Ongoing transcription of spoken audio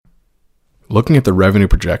Looking at the revenue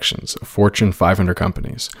projections of Fortune 500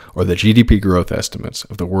 companies or the GDP growth estimates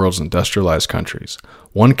of the world's industrialized countries,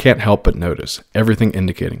 one can't help but notice everything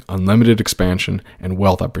indicating unlimited expansion and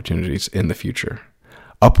wealth opportunities in the future.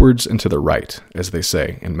 Upwards and to the right, as they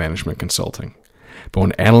say in management consulting. But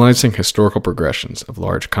when analyzing historical progressions of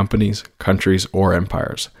large companies, countries, or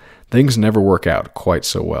empires, things never work out quite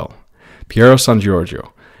so well. Piero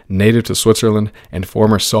Giorgio, native to Switzerland and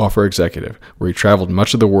former software executive, where he traveled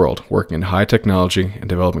much of the world working in high technology and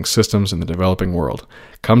developing systems in the developing world,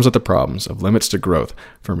 comes at the problems of limits to growth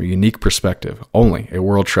from a unique perspective only a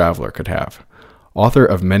world traveler could have. Author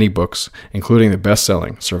of many books, including the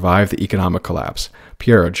best-selling Survive the Economic Collapse,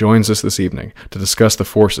 Piero joins us this evening to discuss the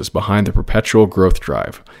forces behind the perpetual growth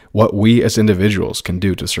drive, what we as individuals can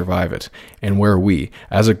do to survive it, and where we,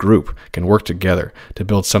 as a group, can work together to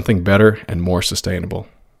build something better and more sustainable.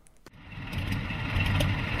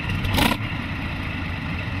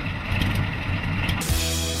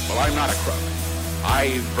 I'm not a crook.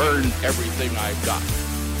 I've earned everything I've got.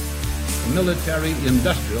 The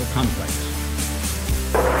military-industrial complex.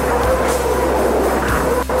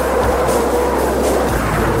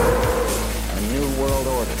 A new world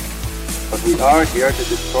order. But we are here to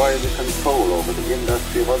destroy the control over the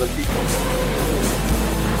industry of other people.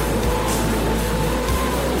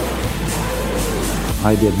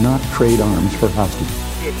 I did not trade arms for hostages.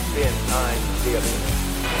 Ich bin ein Tier.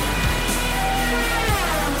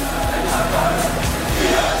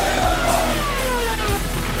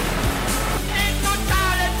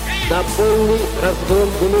 Na полный разгром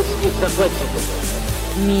гнусных захватчиков.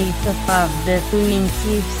 Myth of the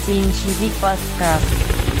 20th Century Podcast.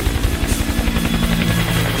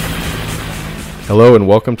 Hello and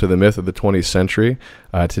welcome to the Myth of the 20th Century.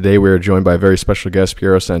 Today we are joined by a very special guest,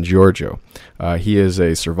 Piero Giorgio. He is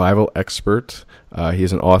a survival expert. He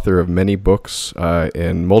is an author of many books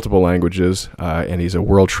in multiple languages, and he's a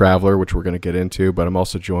world traveler, which we're going to get into. But I'm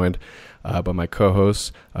also joined by my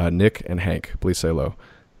co-hosts, Nick and Hank. Please say hello.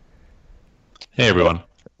 Hey, everyone.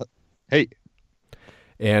 Hey.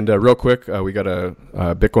 And real quick, we got a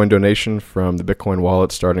Bitcoin donation from the Bitcoin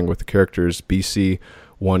wallet, starting with the characters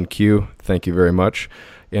BC1Q. Thank you very much.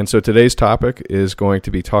 And so today's topic is going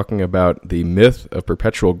to be talking about the myth of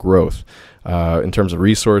perpetual growth in terms of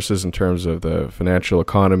resources, in terms of the financial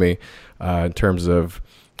economy, in terms of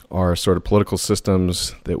our sort of political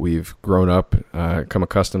systems that we've grown up, come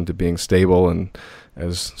accustomed to being stable, and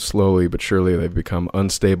as slowly but surely they've become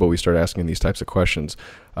unstable, we start asking these types of questions.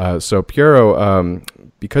 So Piero,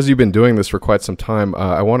 because you've been doing this for quite some time,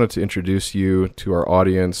 I wanted to introduce you to our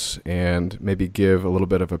audience and maybe give a little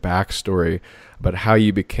bit of a backstory about how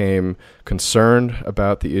you became concerned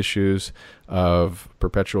about the issues of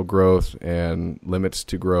perpetual growth and limits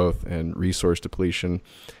to growth and resource depletion.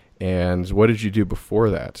 And what did you do before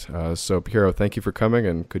that? So Piero, thank you for coming,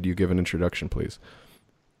 and could you give an introduction, please?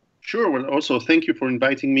 Sure. Well, also thank you for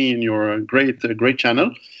inviting me in your great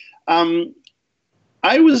channel.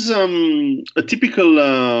 I was a typical,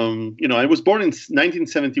 I was born in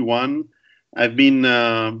 1971. I've been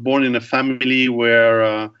born in a family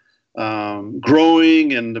where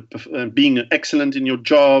growing and being excellent in your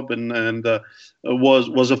job and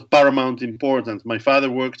was of paramount importance. My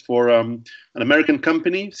father worked for an American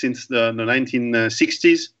company since the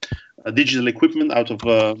 1960s, digital equipment out of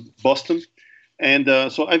Boston. And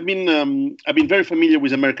so I've been very familiar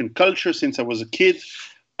with American culture since I was a kid,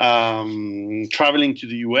 traveling to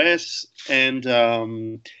the U.S. And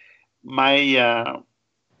my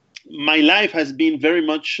life has been very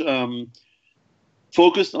much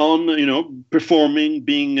focused on performing,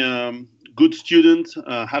 being a good student,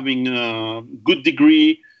 having a good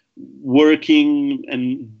degree, working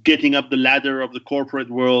and getting up the ladder of the corporate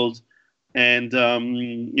world, and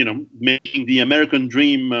making the American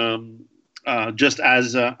dream. Just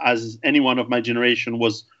as anyone of my generation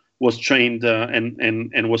was trained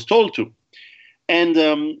and was told to, and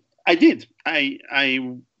I did. I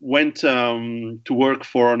went to work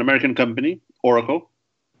for an American company, Oracle,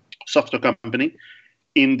 software company,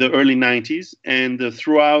 in the early 90s, and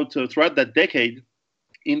throughout that decade,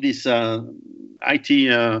 in this IT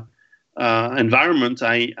environment,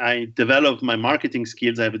 I developed my marketing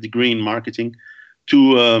skills. I have a degree in marketing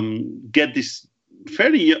to get this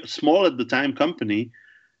fairly small at the time company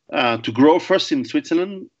to grow first in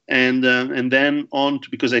Switzerland and then on to,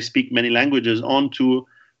 because I speak many languages, on to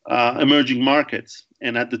emerging markets.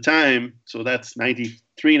 And at the time, so that's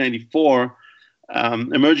 93, 94,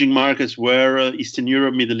 emerging markets were Eastern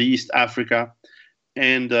Europe, Middle East, Africa.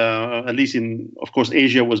 and at least of course,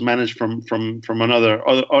 Asia was managed from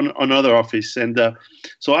another office. And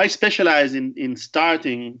so I specialize in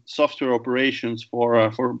starting software operations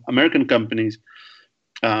for American companies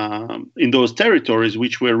in those territories,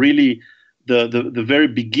 which were really the very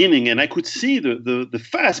beginning. And I could see the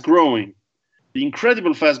fast growing, the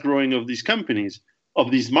incredible fast growing of these companies,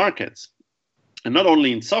 of these markets, and not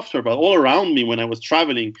only in software, but all around me when I was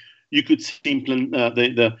traveling. You could see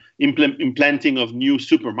the implanting of new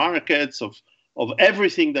supermarkets, of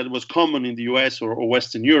everything that was common in the US or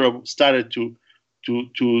Western Europe started to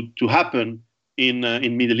happen in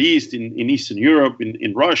Middle East, in Eastern Europe,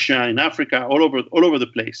 in Russia, in Africa, all over the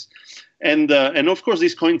place, and of course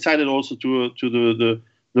this coincided also to the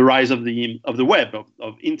rise of the web,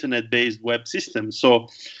 of internet-based web systems. So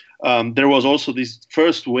there was also this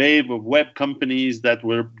first wave of web companies that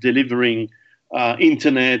were delivering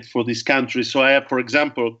internet for these countries. So I have, for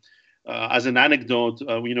example, as an anecdote,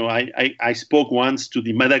 I spoke once to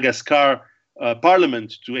the Madagascar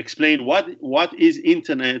parliament to explain what is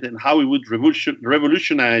internet and how it would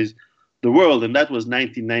revolutionize the world, and that was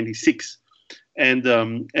 1996. And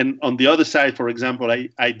on the other side, for example,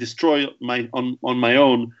 I destroyed on my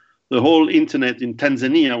own the whole internet in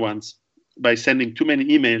Tanzania once by sending too many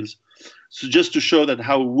emails. So just to show that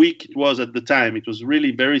how weak it was at the time. It was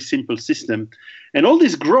really very simple system. And all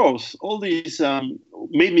this growth, all these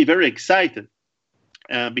made me very excited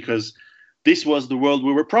because this was the world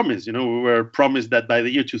we were promised. We were promised that by the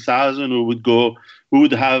year 2000 we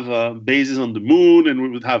would have bases on the moon, and we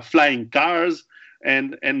would have flying cars.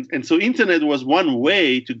 And so internet was one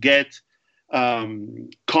way to get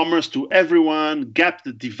commerce to everyone, gap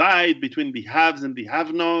the divide between the haves and the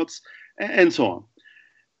have-nots, and so on.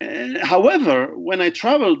 However, when I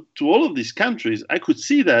traveled to all of these countries, I could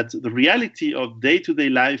see that the reality of day-to-day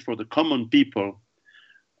life for the common people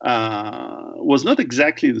was not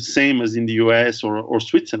exactly the same as in the US or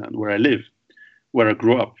Switzerland, where I live, where I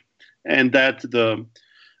grew up, and that the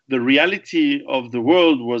reality of the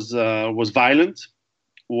world was violent,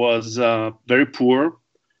 was very poor,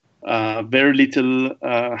 very little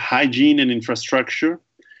hygiene and infrastructure.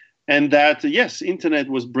 And that, yes, internet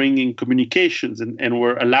was bringing communications and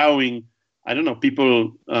were allowing,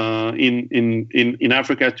 people in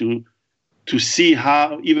Africa to see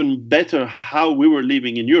how even better how we were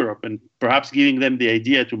living in Europe, and perhaps giving them the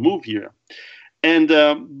idea to move here. And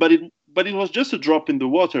but it was just a drop in the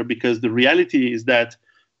water, because the reality is that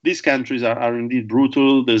these countries are indeed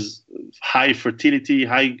brutal. There's high fertility,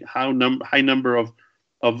 high number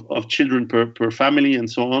of children per family, and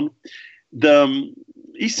so on. The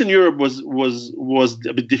Eastern Europe was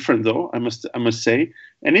a bit different, though, I must say.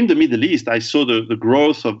 And in the Middle East, I saw the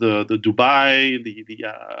growth of the Dubai,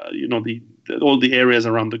 all the areas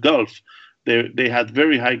around the Gulf. They had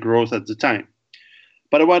very high growth at the time.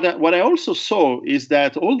 But what I also saw is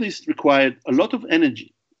that all this required a lot of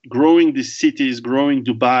energy. Growing these cities, growing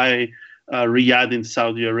Dubai, Riyadh in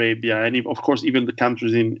Saudi Arabia, and of course even the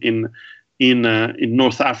countries in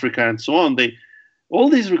North Africa and so on. All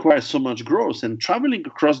these require so much growth, and traveling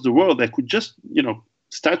across the world, I could just,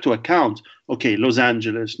 start to account, okay, Los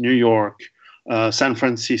Angeles, New York, San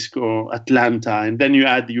Francisco, Atlanta, and then you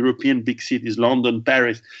add the European big cities, London,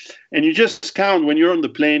 Paris, and you just count when you're on the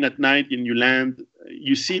plane at night and you land,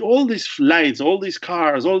 you see all these flights, all these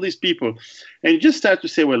cars, all these people, and you just start to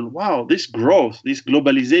say, well, wow, this growth, this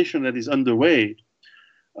globalization that is underway,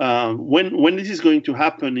 when this is going to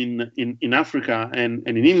happen in Africa and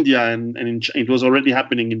in India and it was already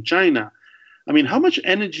happening in China. I mean, how much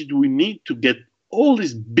energy do we need to get all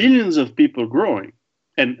these billions of people growing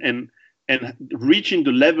and reaching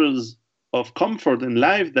the levels of comfort and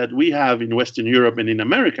life that we have in Western Europe and in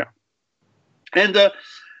America? And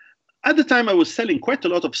at the time, I was selling quite a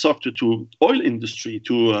lot of software to oil industry,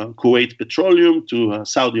 to Kuwait Petroleum, to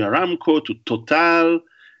Saudi Aramco, to Total.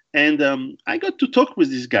 And I got to talk with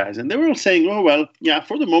these guys, and they were all saying, oh, well, yeah,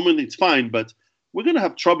 for the moment it's fine, but we're going to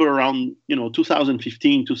have trouble around,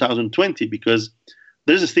 2015, 2020, because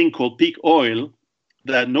there's this thing called peak oil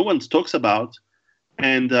that no one talks about,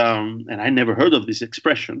 and I never heard of this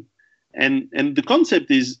expression. And the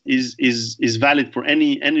concept is valid for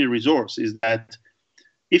any resource, is that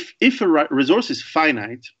if a resource is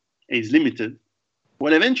finite, is limited,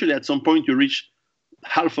 well, eventually at some point you reach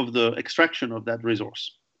half of the extraction of that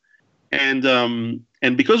resource. And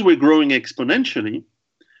because we're growing exponentially,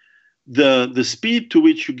 the speed to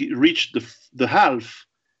which you reach the half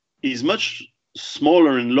is much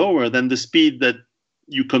smaller and lower than the speed that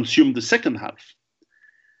you consume the second half.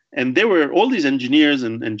 And there were all these engineers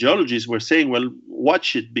and geologists were saying, well,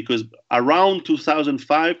 watch it, because around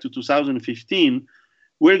 2005 to 2015,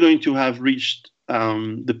 we're going to have reached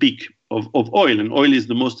the peak of oil, and oil is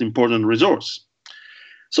the most important resource.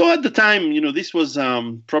 So at the time, this was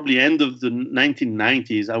probably end of the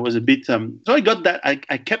 1990s. I was a bit, so I got that,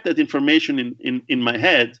 I kept that information in my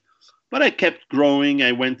head, but I kept growing.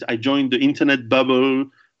 I joined the internet bubble.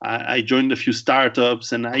 I joined a few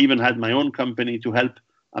startups, and I even had my own company to help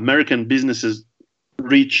American businesses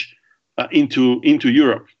reach into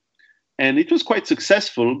Europe. And it was quite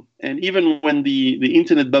successful. And even when the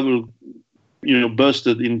internet bubble,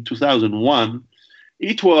 bursted in 2001,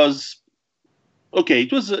 it was okay.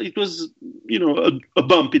 It was a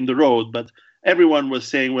bump in the road, but everyone was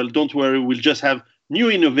saying, well, don't worry, we'll just have new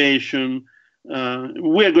innovation.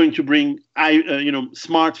 We're going to bring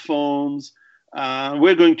smartphones.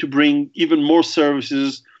 We're going to bring even more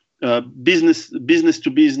services, business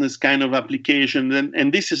to business kind of application,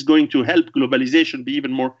 and this is going to help globalization be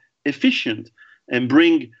even more efficient and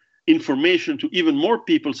bring information to even more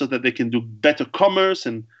people so that they can do better commerce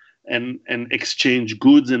and exchange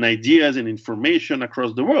goods and ideas and information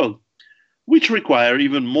across the world, which require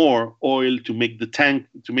even more oil to make the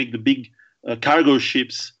big cargo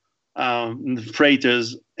ships, the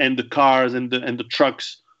freighters and the cars and the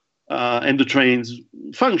trucks and the trains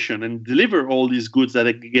function and deliver all these goods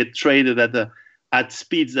that get traded at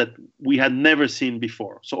speeds that we had never seen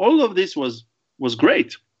before. So all of this was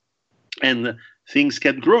great, and things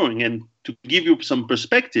kept growing. And to give you some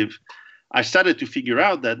perspective, I started to figure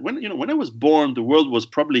out that when I was born, the world was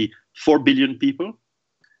probably 4 billion people,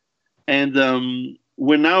 and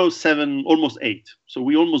we're now 7, almost 8. So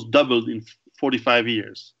we almost doubled in 45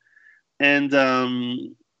 years. And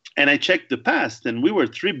I checked the past, and we were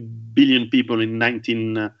 3 billion people in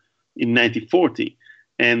 1940,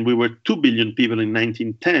 and we were 2 billion people in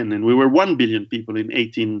 1910, and we were 1 billion people in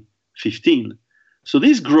 1815. So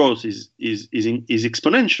this growth is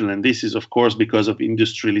exponential, and this is, of course, because of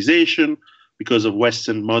industrialization, because of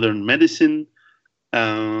Western modern medicine,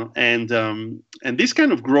 and this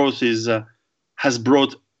kind of growth has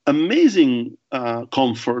brought amazing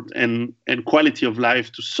comfort and quality of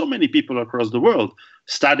life to so many people across the world,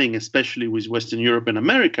 starting especially with Western Europe and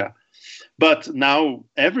America. But now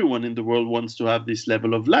everyone in the world wants to have this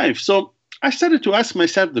level of life. So I started to ask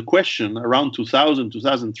myself the question around 2000,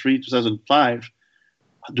 2003, 2005,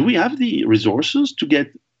 do we have the resources to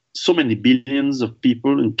get so many billions of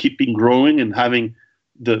people and keeping growing and having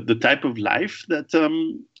the type of life that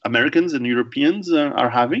Americans and Europeans are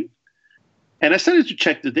having? And I started to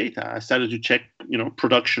check the data. I started to check,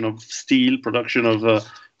 production of steel, production of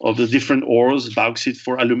the different ores, bauxite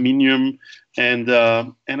for aluminium, and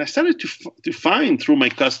I started to find through my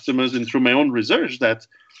customers and through my own research that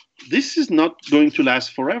this is not going to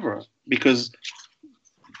last forever because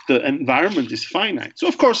the environment is finite. So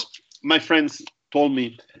of course, my friends told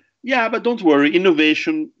me, yeah, but don't worry,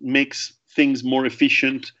 innovation makes things more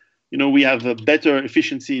efficient. We have a better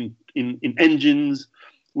efficiency in engines.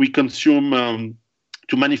 We consume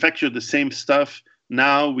to manufacture the same stuff.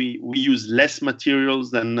 Now we use less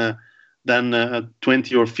materials than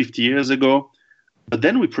 20 or 50 years ago. But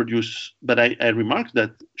then I remarked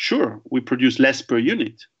that, sure, we produce less per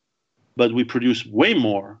unit, but we produce way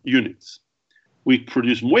more units. We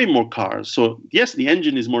produce way more cars. So yes, the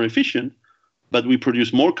engine is more efficient, but we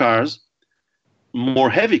produce more cars, more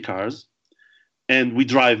heavy cars, and we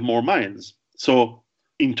drive more miles. So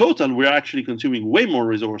in total, we're actually consuming way more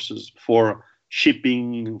resources for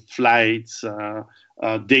shipping, flights,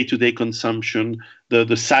 day-to-day consumption.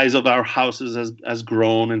 The size of our houses has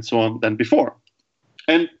grown and so on than before.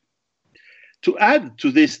 And to add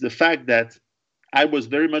to this, the fact that I was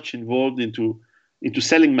very much involved into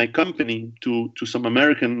selling my company to some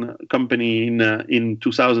American company in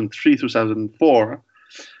 2003, 2004,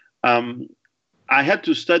 I had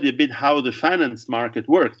to study a bit how the finance market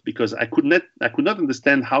worked, because I could not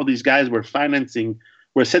understand how these guys were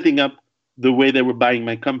setting up the way they were buying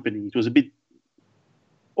my company. It was a bit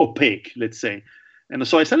opaque, let's say. And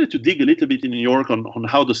so I started to dig a little bit in New York on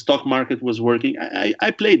how the stock market was working.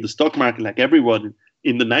 I played the stock market like everyone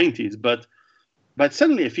in the 90s, but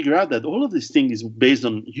suddenly I figured out that all of this thing is based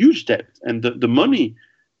on huge debt, and the money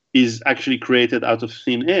is actually created out of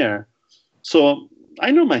thin air. So I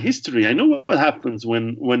know my history. I know what happens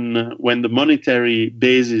when the monetary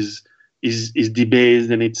base is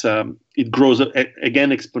debased and it grows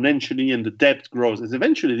again exponentially, and the debt grows, and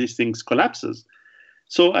eventually these things collapses.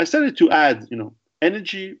 So I started to add,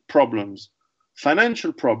 energy problems,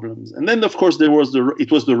 financial problems, and then of course it was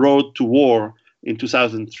the road to war in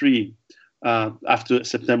 2003 after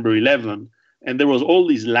September 11. And there was all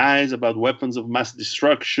these lies about weapons of mass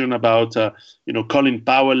destruction, about Colin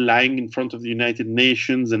Powell lying in front of the United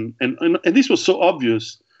Nations, and this was so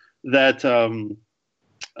obvious that,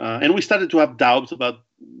 and we started to have doubts about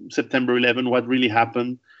September 11, what really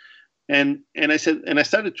happened. And I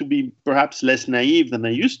started to be perhaps less naive than I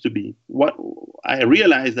used to be. What I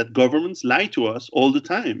realized that governments lie to us all the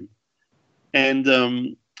time, and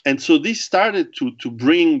so this started to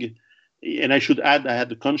bring. And I should add, I had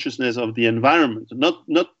the consciousness of the environment,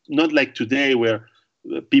 not like today where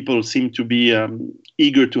people seem to be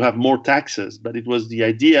eager to have more taxes, but it was the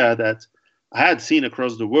idea that I had seen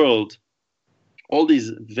across the world all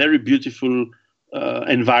these very beautiful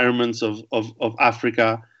environments of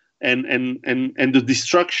Africa. And the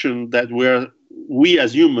destruction that we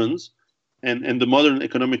as humans and the modern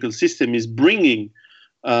economical system is bringing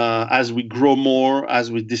as we grow more,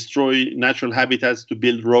 as we destroy natural habitats to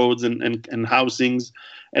build roads and housings.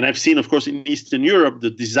 And I've seen, of course, in Eastern Europe,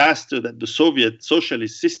 the disaster that the Soviet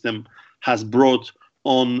socialist system has brought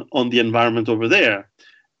on the environment over there,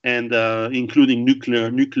 and including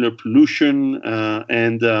nuclear pollution.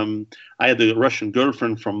 And I had a Russian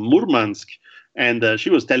girlfriend from Murmansk, and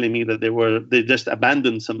she was telling me that they just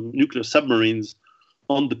abandoned some nuclear submarines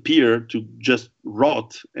on the pier to just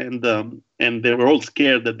rot, and they were all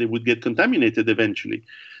scared that they would get contaminated eventually.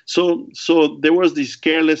 So there was this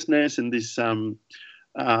carelessness and this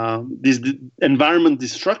environment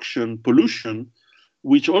destruction, pollution,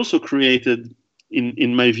 which also created,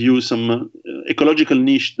 in my view, some ecological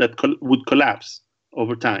niche that would collapse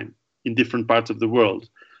over time in different parts of the world.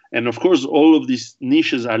 And of course, all of these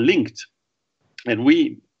niches are linked. And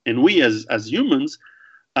we as humans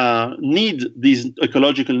need these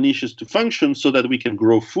ecological niches to function so that we can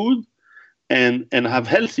grow food and have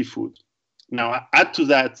healthy food. Now, add to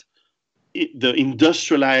that the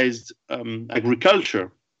industrialized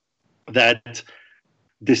agriculture that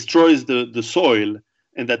destroys the soil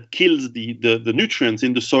and that kills the nutrients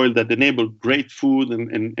in the soil that enable great food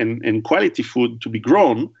and quality food to be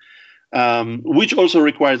grown. Which also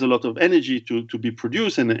requires a lot of energy to be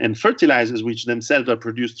produced, and fertilizers, which themselves are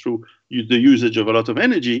produced through the usage of a lot of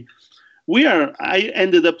energy. I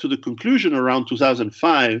ended up to the conclusion around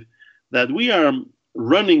 2005 that we are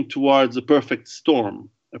running towards a perfect storm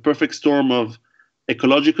of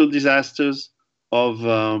ecological disasters,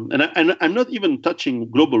 and I'm not even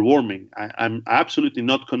touching global warming. I'm absolutely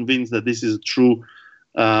not convinced that this is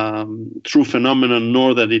a true phenomenon,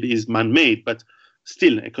 nor that it is man-made, but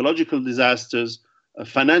still, ecological disasters,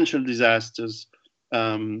 financial disasters,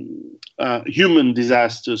 human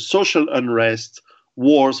disasters, social unrest,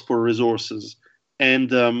 wars for resources,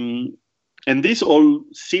 and this all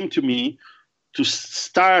seemed to me to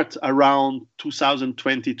start around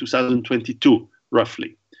 2020, 2022,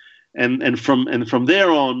 roughly, and from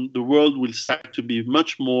there on, the world will start to be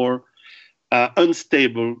much more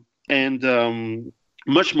unstable and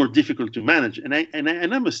much more difficult to manage. And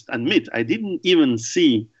I must admit, I didn't even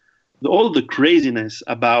see all the craziness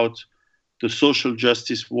about the social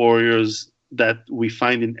justice warriors that we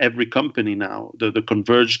find in every company now, the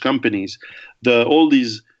converged companies, all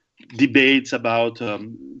these debates about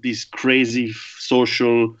these crazy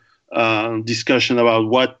social discussion about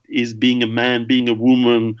what is being a man, being a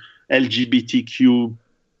woman, LGBTQ,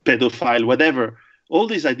 pedophile, whatever. All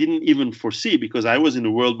this I didn't even foresee because I was in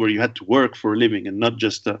a world where you had to work for a living and not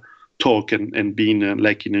just talk and being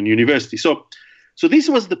like in a university. So this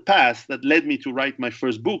was the path that led me to write my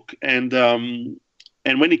first book. And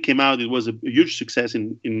when it came out, it was a huge success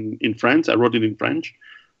in France. I wrote it in French.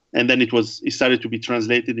 And then it started to be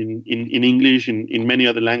translated in English, in many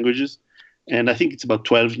other languages. And I think it's about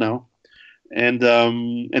 12 now. And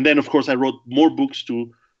then, of course, I wrote more books to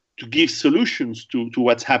give solutions to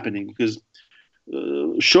what's happening, because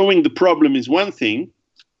showing the problem is one thing,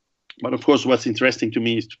 but of course what's interesting to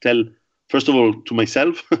me is to tell, first of all, to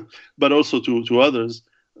myself, but also to others,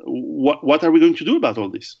 what are we going to do about all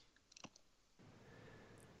this?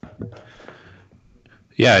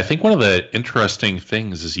 Yeah, I think one of the interesting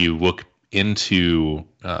things as you look into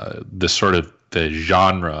the sort of the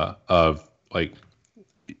genre of, like,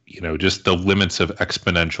 just the limits of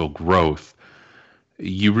exponential growth,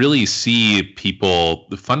 you really see people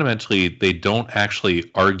fundamentally, they don't actually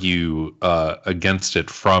argue against it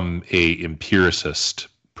from a empiricist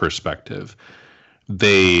perspective.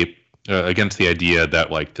 They against the idea that,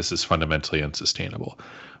 like, this is fundamentally unsustainable.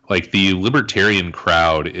 Like, the libertarian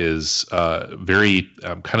crowd is very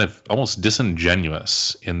kind of almost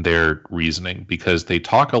disingenuous in their reasoning, because they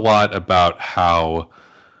talk a lot about how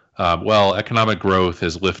economic growth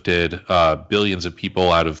has lifted billions of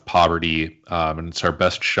people out of poverty, and it's our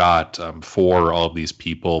best shot for all of these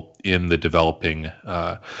people in the developing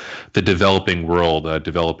world,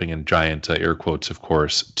 developing in giant air quotes, of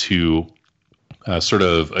course, to sort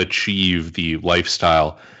of achieve the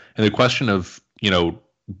lifestyle And the question of,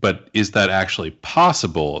 but is that actually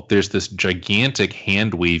possible? There's this gigantic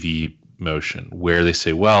hand wavy motion where they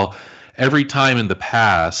say, well, every time in the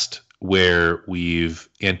past where we've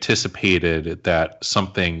anticipated that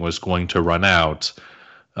something was going to run out,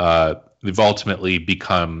 they've ultimately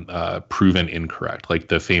become proven incorrect. Like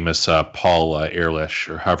the famous Paul Ehrlich,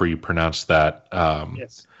 or however you pronounce that,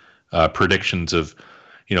 Yes. Predictions of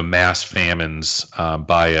mass famines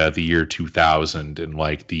by the year 2000, and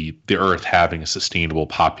like the Earth having a sustainable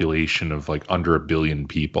population of like under 1 billion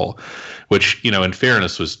people, which in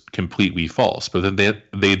fairness was completely false. But then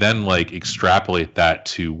they then like extrapolate that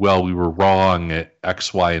to, well, we were wrong at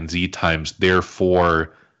X, Y, and Z times,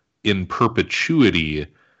 therefore in perpetuity,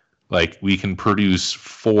 like we can produce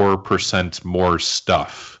 4% more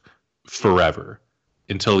stuff forever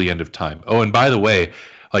until the end of time. Oh, and by the way,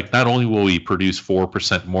 like not only will we produce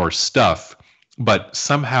 4% more stuff, but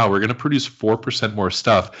somehow we're going to produce 4% more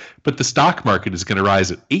stuff, but the stock market is going to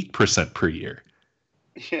rise at 8% per year.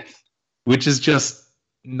 Yes. Which is just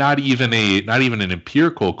not even an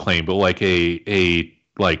empirical claim, but like a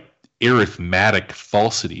like arithmetic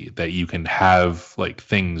falsity that you can have like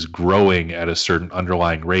things growing at a certain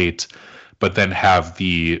underlying rate, but then have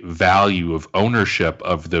the value of ownership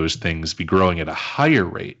of those things be growing at a higher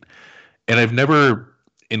rate. And I've never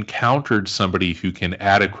encountered somebody who can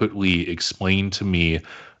adequately explain to me,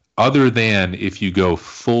 other than if you go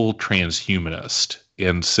full transhumanist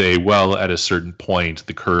and say, well, at a certain point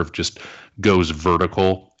the curve just goes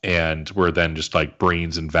vertical and we're then just like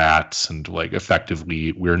brains and vats, and like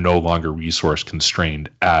effectively we're no longer resource constrained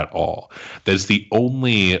at all. That's the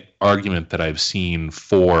only argument that I've seen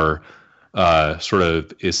for sort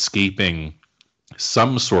of escaping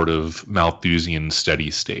some sort of Malthusian steady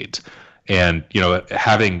state. And,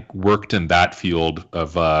 having worked in that field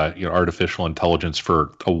of, artificial intelligence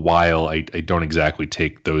for a while, I don't exactly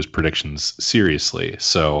take those predictions seriously.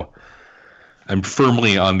 So I'm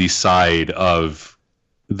firmly on the side of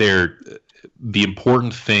the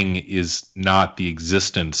important thing is not the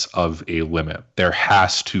existence of a limit. There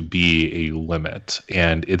has to be a limit.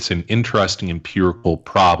 And it's an interesting empirical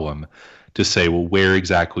problem to say, well, where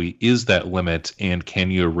exactly is that limit, and can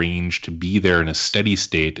you arrange to be there in a steady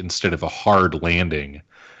state instead of a hard landing,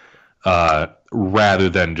 rather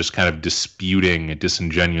than just kind of disputing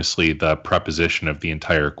disingenuously the preposition of the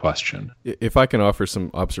entire question. If I can offer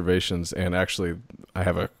some observations, and actually I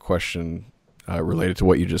have a question related to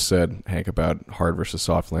what you just said, Hank, about hard versus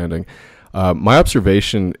soft landing. My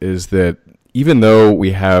observation is that even though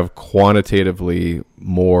we have quantitatively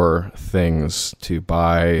more things to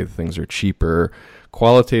buy, things are cheaper,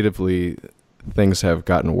 qualitatively things have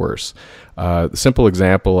gotten worse. The simple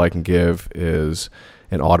example I can give is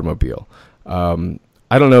an automobile.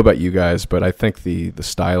 I don't know about you guys, but I think the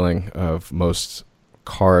styling of most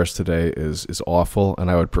cars today is awful,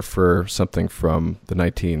 and I would prefer something from the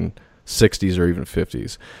 1960s or even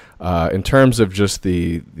 50s. In terms of just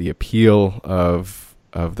the appeal of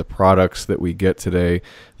the products that we get today,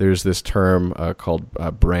 there's this term called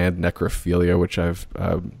brand necrophilia, which I've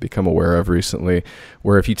become aware of recently,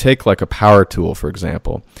 where if you take like a power tool, for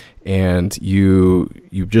example, and you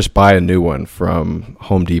just buy a new one from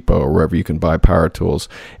Home Depot or wherever you can buy power tools,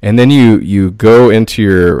 and then you go into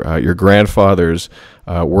your grandfather's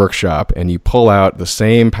workshop and you pull out the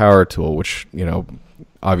same power tool, which,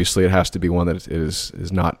 obviously it has to be one that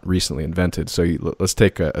is not recently invented. So let's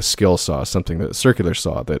take a skill saw, a circular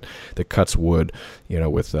saw that cuts wood,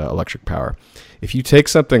 with electric power. If you take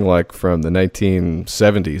something like from the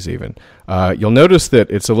 1970s even, you'll notice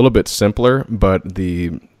that it's a little bit simpler, but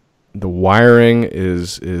the wiring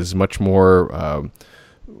is much more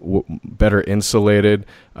better insulated.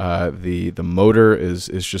 The motor is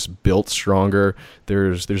just built stronger.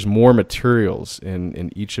 There's more materials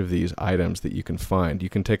in each of these items that you can find. You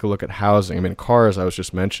can take a look at housing. I mean, cars, I was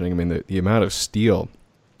just mentioning, the amount of steel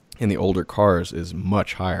in the older cars is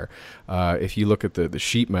much higher. If you look at the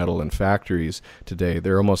sheet metal in factories today,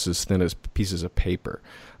 they're almost as thin as pieces of paper.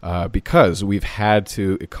 Because we've had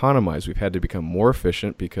to economize, we've had to become more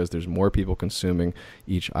efficient because there's more people consuming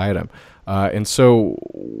each item. And so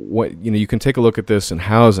you can take a look at this in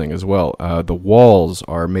housing as well. The walls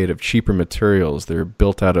are made of cheaper materials. They're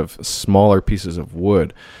built out of smaller pieces of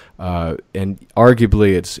wood. And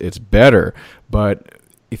arguably it's better, but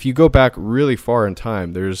if you go back really far in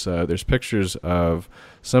time, there's pictures of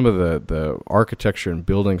some of the architecture and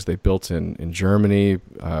buildings they built in Germany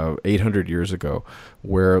 800 years ago,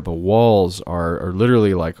 where the walls are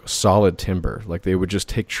literally like solid timber. Like they would just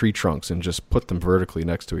take tree trunks and just put them vertically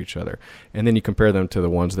next to each other. And then you compare them to the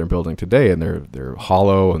ones they're building today, and they're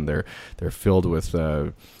hollow and they're filled with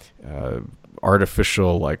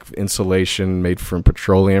artificial like insulation made from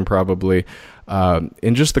petroleum probably,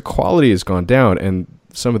 and just the quality has gone down. And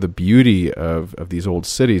some of the beauty of these old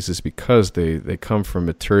cities is because they come from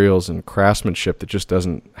materials and craftsmanship that just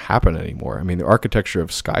doesn't happen anymore. I mean, the architecture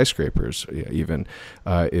of skyscrapers even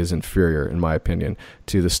is inferior, in my opinion,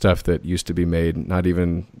 to the stuff that used to be made not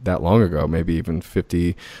even that long ago, maybe even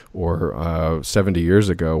 50 or 70 years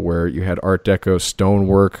ago, where you had Art Deco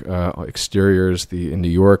stonework exteriors. In New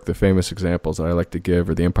York, the famous examples that I like to give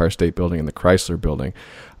are the Empire State Building and the Chrysler Building.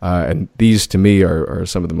 And these, to me, are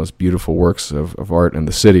some of the most beautiful works of art in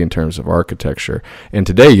the city in terms of architecture. And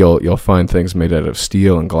today, you'll find things made out of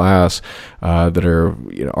steel and glass that are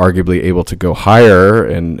arguably able to go higher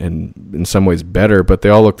and in some ways better, but they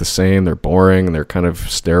all look the same. They're boring and they're kind of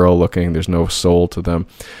sterile looking. There's no soul to them.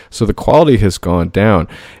 So the quality has gone down.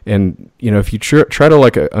 And if you try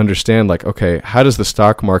to understand okay, how does the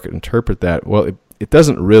stock market interpret that? Well, it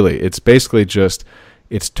doesn't really. It's basically just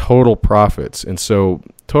it's total profits. And so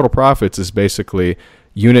total profits is basically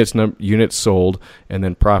units sold and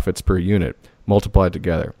then profits per unit multiplied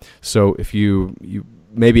together. So if you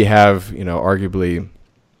maybe have arguably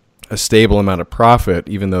a stable amount of profit,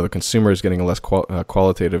 even though the consumer is getting a less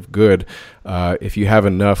qualitative good, if you have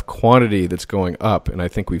enough quantity that's going up, and I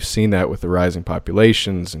think we've seen that with the rising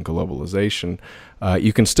populations and globalization,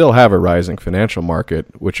 you can still have a rising financial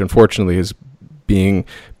market, which unfortunately is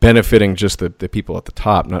benefiting just the people at the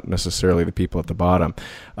top, not necessarily the people at the bottom.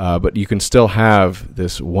 But you can still have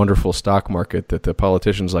this wonderful stock market that the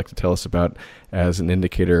politicians like to tell us about as an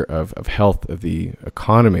indicator of health of the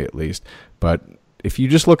economy, at least. But if you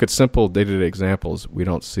just look at simple day-to-day examples, we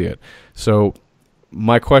don't see it. So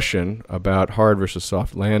my question about hard versus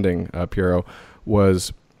soft landing, Piero,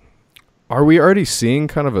 was, are we already seeing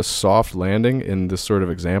kind of a soft landing in the sort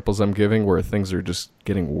of examples I'm giving where things are just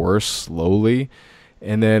getting worse slowly?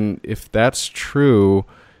 And then if that's true,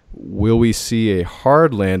 will we see a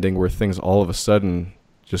hard landing where things all of a sudden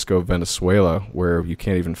just go Venezuela, where you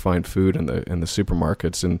can't even find food in the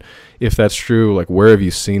supermarkets? And if that's true, where have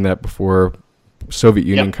you seen that before? Soviet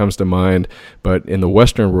Union comes to mind, but in the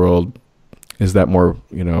Western world, is that more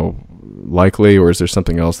likely, or is there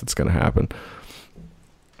something else that's going to happen?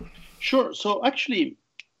 Sure. So actually,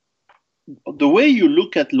 the way you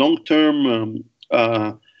look at long-term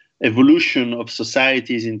evolution of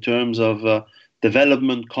societies in terms of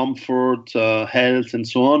development, comfort, health, and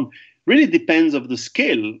so on, really depends of the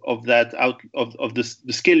scale of that of the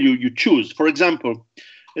scale you choose. For example,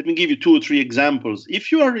 let me give you 2 or 3 examples.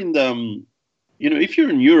 If you are in the if you're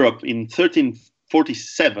in Europe in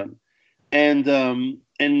 1347, and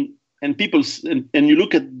people and you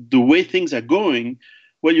look at the way things are going,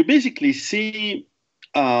 well, you basically see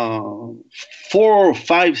 4 or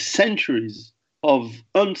 5 centuries of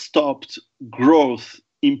unstopped growth,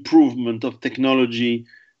 improvement of technology,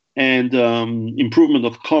 and improvement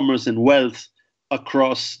of commerce and wealth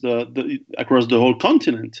across the whole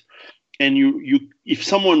continent. And you if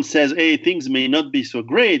someone says, "Hey, things may not be so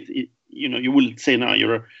great," you will say, "No,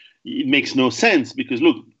 it makes no sense, because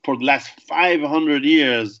look, for the last 500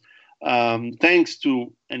 years, thanks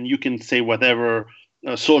to," and you can say whatever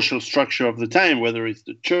social structure of the time, whether it's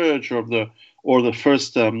the church or the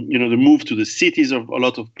first the move to the cities of a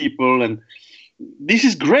lot of people, and this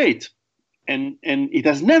is great, and it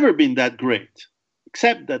has never been that great,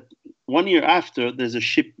 except that 1 year after, there's a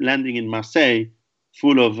ship landing in Marseille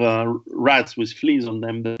full of rats with fleas on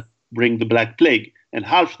them that bring the Black Plague, and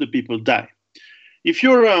half the people die. If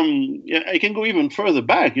you're, I can go even further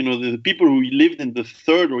back. The people who lived in the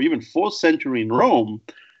 3rd or even 4th century in Rome,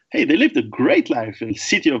 hey, they lived a great life in a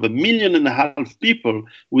city of 1.5 million people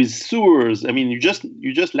with sewers. I mean, you just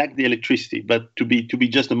lack the electricity, but to be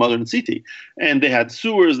just a modern city. And they had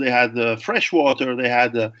sewers, they had fresh water, they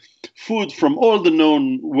had food from all the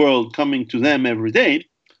known world coming to them every day.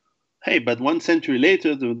 Hey, but 1 century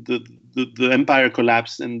later, the empire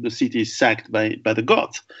collapsed and the city is sacked by the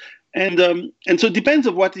Goths. And so it depends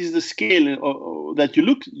on what is the scale that you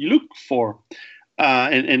look for,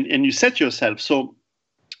 and you set yourself. So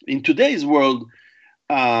in today's world,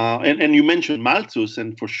 and you mentioned Malthus,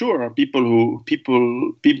 and for sure, people who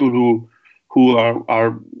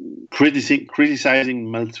are criticizing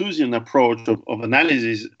Malthusian approach of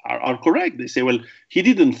analysis are correct. They say, well, he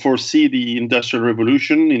didn't foresee the Industrial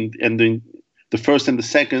Revolution and the first and the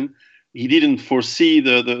second. He didn't foresee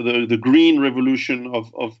the green revolution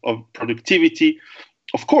of productivity,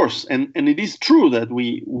 of course, and it is true that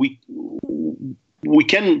we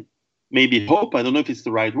can maybe hope. I don't know if it's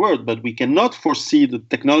the right word, but we cannot foresee the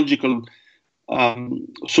technological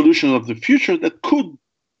solution of the future that could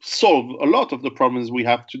solve a lot of the problems we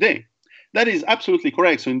have today. That is absolutely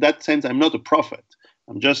correct. So in that sense, I'm not a prophet.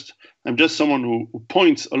 I'm just someone who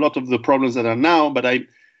points a lot of the problems that are now, but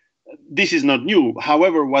this is not new.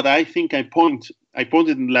 However, what I think I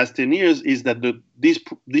pointed in the last 10 years is that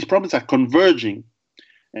these problems are converging,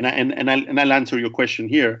 and I'll answer your question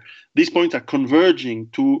here. These points are converging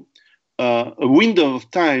to a window of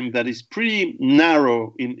time that is pretty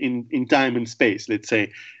narrow in time and space. Let's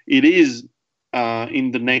say it is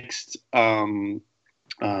in the next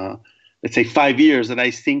let's say 5 years that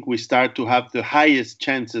I think we start to have the highest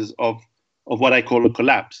chances of what I call a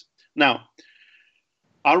collapse. Now,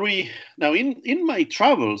 in my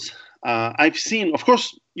travels, I've seen, of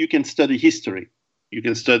course, you can study history. You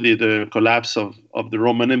can study the collapse of the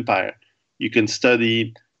Roman Empire. You can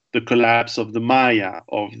study the collapse of the Maya,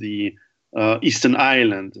 of the Eastern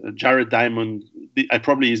Island. Jared Diamond, I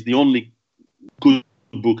probably is the only good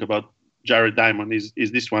book about Jared Diamond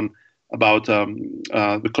is this one about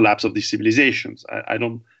the collapse of these civilizations. I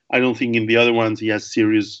don't think in the other ones he has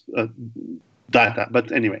serious data.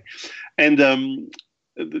 But anyway, and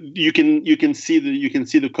you can see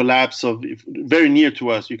the collapse of, very near to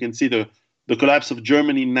us. You can see the collapse of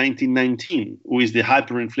Germany in 1919, who is the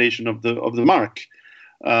hyperinflation of the mark,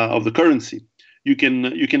 of the currency. You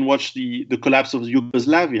can watch the collapse of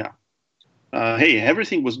Yugoslavia.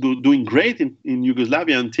 Everything was doing great in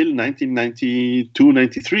Yugoslavia until 1992,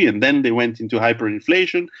 93, and then they went into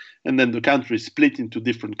hyperinflation, and then the country split into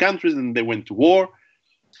different countries, and they went to war.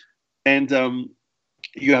 And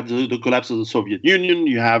you have the collapse of the Soviet Union.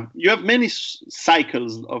 You have many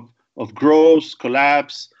cycles of growth,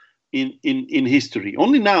 collapse in history.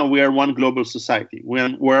 Only now we are one global society.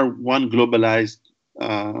 We're one globalized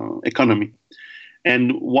economy.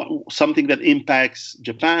 And something that impacts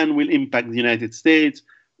Japan will impact the United States,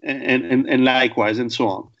 and likewise, and so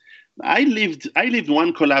on. I lived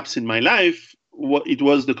one collapse in my life. It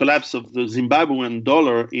was the collapse of the Zimbabwean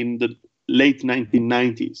dollar in the late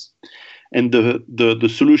 1990s, and the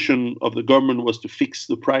solution of the government was to fix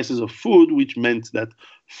the prices of food, which meant that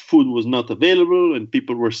food was not available, and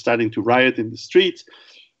people were starting to riot in the streets.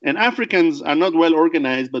 And Africans are not well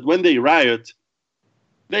organized, but when they riot,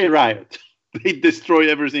 they riot. They destroy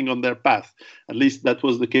everything on their path. At least that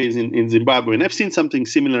was the case in Zimbabwe. And I've seen something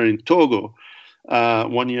similar in Togo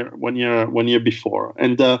one year before.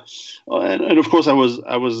 And of course, I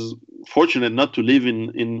was fortunate not to live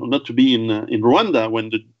not to be in Rwanda when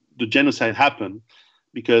the genocide happened,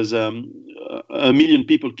 because 1 million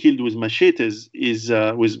people killed with machetes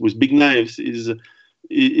with big knives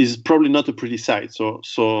is probably not a pretty sight.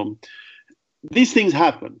 So these things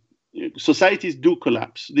happen. Societies do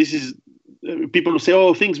collapse. This is people who say,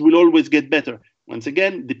 "Oh, things will always get better." Once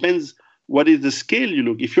again, depends what is the scale you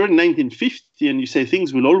look. If you're in 1950 and you say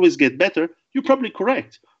things will always get better, you're probably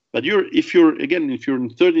correct. But if you're in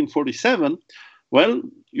 1347, well,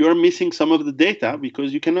 you're missing some of the data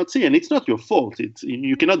because you cannot see, and it's not your fault.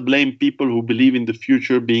 You cannot blame people who believe in the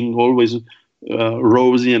future being always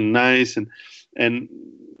rosy and nice, and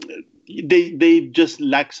they just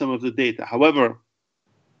lack some of the data. However,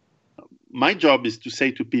 my job is to say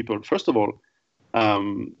to people, first of all,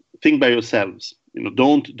 think by yourselves.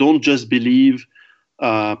 Don't just believe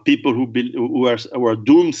people who are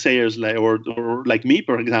doomsayers like me,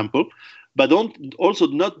 for example. But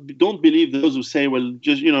don't believe those who say, well,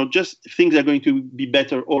 just things are going to be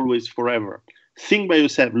better always forever. Think by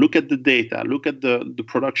yourself. Look at the data. Look at the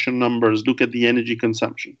production numbers. Look at the energy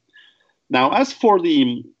consumption. Now, as for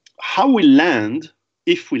how we land,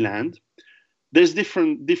 if we land, there's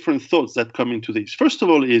different thoughts that come into this. First of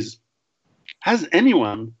all, has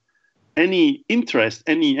anyone any interest,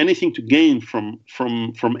 anything to gain from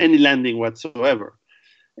any landing whatsoever?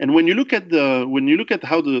 And when you look at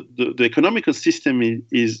how the economical system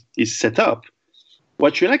is set up,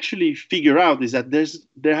 what you'll actually figure out is that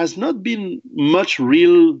there has not been much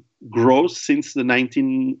real growth since the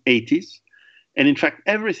 1980s, and in fact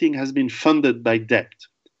everything has been funded by debt,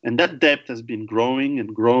 and that debt has been growing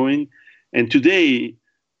and growing. And today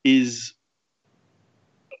is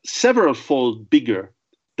several-fold bigger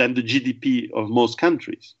than the GDP of most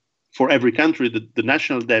countries. For every country, the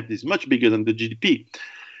national debt is much bigger than the GDP.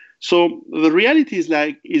 So the reality is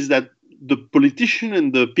that the politician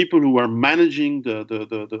and the people who are managing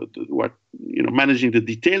managing the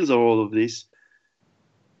details of all of this,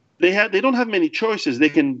 they don't have many choices. They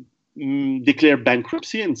can declare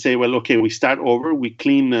bankruptcy and say, well, okay, we start over, we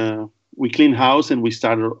clean house and we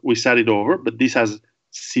start it over, but this has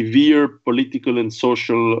severe political and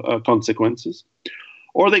social consequences.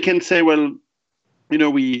 Or they can say, well,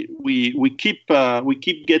 we keep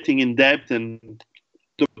getting in debt, and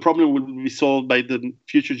the problem will be solved by the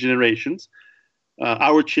future generations.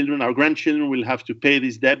 our children, our grandchildren will have to pay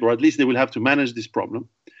this debt, or at least they will have to manage this problem.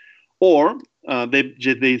 Or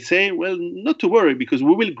they say, well, not to worry, because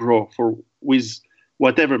we will grow with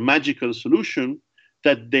whatever magical solution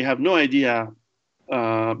that they have no idea,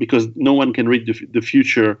 because no one can read the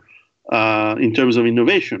future in terms of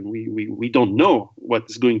innovation. We don't know what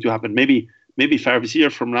is going to happen. Maybe 5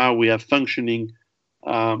 years from now we have functioning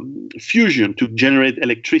fusion to generate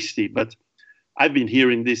electricity, but I've been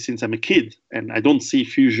hearing this since I'm a kid, and I don't see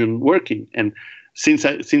fusion working. And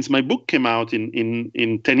since my book came out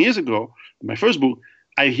in 10 years ago, my first book,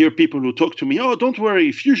 I hear people who talk to me, oh, don't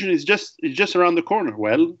worry, fusion is just around the corner.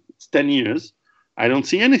 Well, it's 10 years. I don't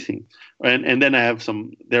see anything. And then I have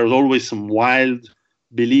there's always some wild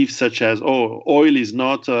beliefs such as, oh, oil is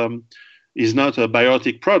not a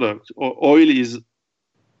biotic product, or oil is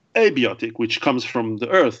abiotic, which comes from the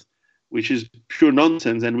earth, which is pure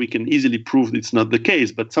nonsense, and we can easily prove it's not the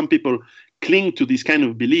case. But some people cling to these kind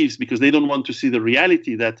of beliefs because they don't want to see the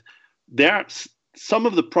reality that there are some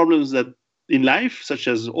of the problems that in life, such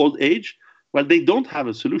as old age, well, they don't have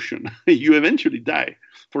a solution. You eventually die,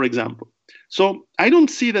 for example. So I don't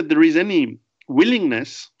see that there is any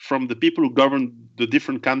willingness from the people who govern the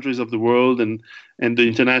different countries of the world and the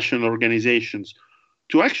international organizations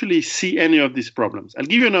to actually see any of these problems. I'll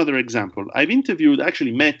give you another example. I've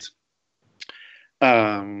met,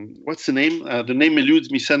 what's the name? The name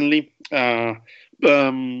eludes me suddenly.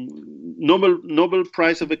 Nobel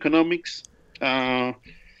Prize of Economics.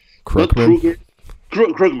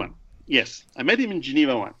 Krugman. Yes, I met him in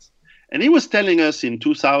Geneva once, and he was telling us in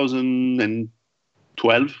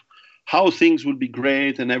 2012 how things would be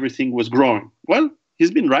great and everything was growing. Well,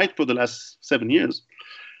 he's been right for the last 7 years.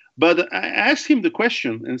 But I asked him the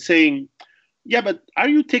question and saying, yeah, but are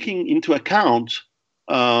you taking into account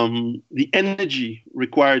the energy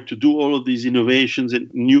required to do all of these innovations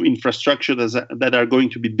and new infrastructure that are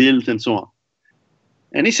going to be built and so on?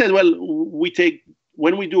 And he said, well,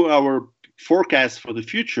 when we do our forecast for the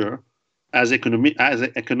future as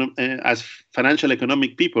financial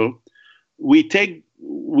economic people, we take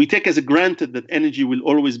as a granted that energy will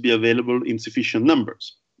always be available in sufficient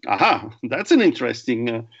numbers. Aha, that's an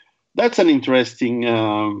interesting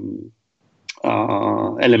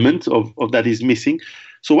element of that is missing.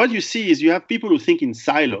 So what you see is you have people who think in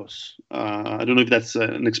silos. I don't know if that's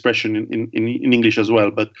an expression in English as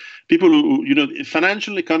well, but people who,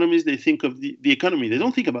 financial economies, they think of the economy. They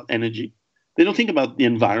don't think about energy. They don't think about the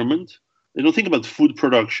environment. They don't think about food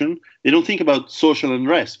production. They don't think about social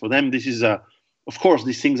unrest. For them, this is of course,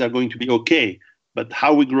 these things are going to be okay, but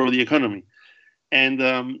how we grow the economy. And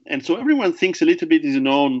so everyone thinks a little bit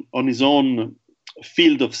on his own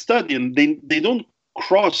field of study, and they don't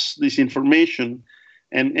cross this information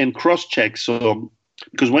and cross-check. So,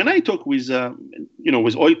 because when I talk with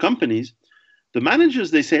oil companies, the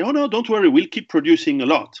managers, they say, oh, no, don't worry, we'll keep producing a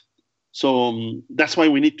lot. So that's why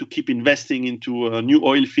we need to keep investing into new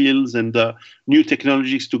oil fields and new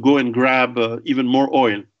technologies to go and grab even more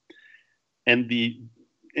oil. And the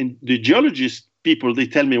geologist people, they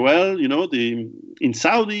tell me, well, in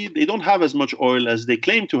Saudi, they don't have as much oil as they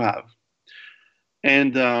claim to have.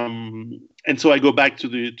 And so I go back to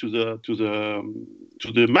the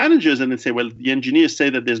managers and they say, well, the engineers say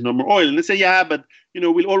that there's no more oil. And they say, yeah, but,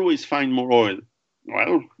 we'll always find more oil.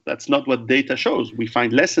 Well, that's not what data shows. We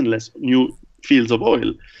find less and less new fields of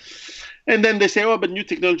oil. And then they say, oh, but new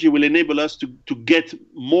technology will enable us to get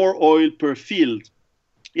more oil per field.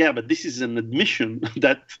 Yeah, but this is an admission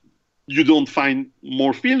that you don't find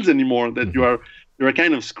more fields anymore, that you are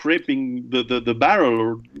kind of scraping the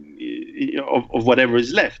barrel of whatever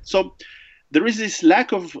is left. So there is this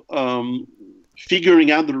lack of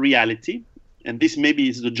figuring out the reality. And this maybe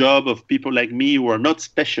is the job of people like me who are not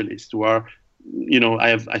specialists, who are,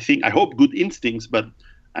 I hope good instincts, but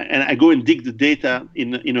I go and dig the data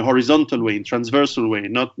in a horizontal way, in transversal way,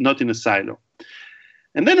 not in a silo.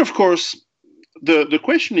 And then, of course, the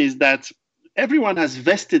question is that everyone has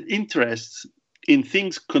vested interests in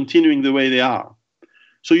things continuing the way they are.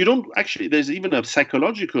 So you don't actually, there's even a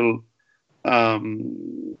psychological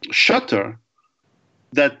shutter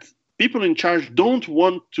that people in charge don't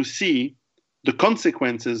want to see the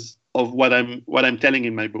consequences of what I'm telling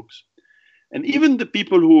in my books. And even the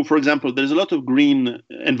people who, for example, there's a lot of green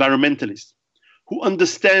environmentalists who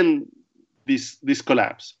understand this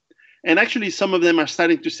collapse. And actually, some of them are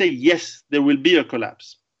starting to say, yes, there will be a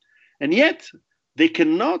collapse. And yet, they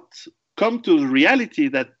cannot come to the reality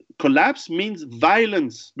that collapse means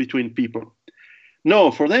violence between people. No,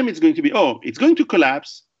 for them, it's going to be, it's going to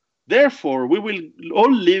collapse. Therefore, we will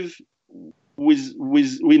all live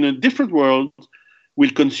in a different world.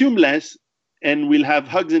 We'll consume less, and we'll have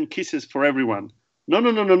hugs and kisses for everyone.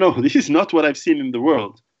 no. This is not what I've seen in the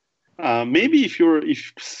world. Maybe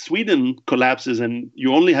if Sweden collapses and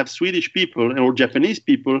you only have Swedish people or Japanese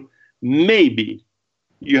people, maybe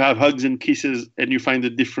you have hugs and kisses and you find a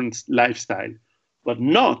different lifestyle, but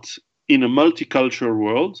not in a multicultural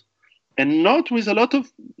world, and not with a lot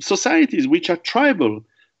of societies which are tribal.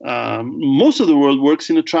 Most of the world works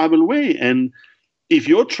in a tribal way, and if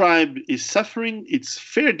your tribe is suffering, it's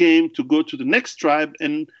fair game to go to the next tribe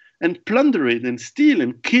and plunder it and steal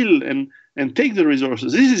and kill and take the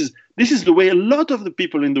resources. This is the way a lot of the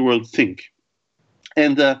people in the world think,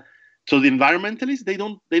 and so the environmentalists they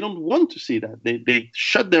don't want to see that. They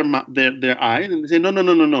shut their eyes and they say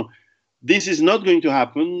no. This is not going to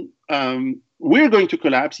happen. We're going to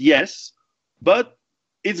collapse, yes, but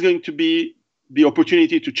it's going to be the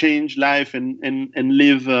opportunity to change life and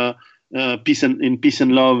live peace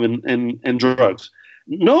and love and drugs.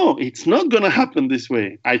 No, it's not going to happen this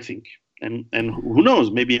way, I think. And who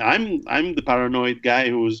knows? Maybe I'm the paranoid guy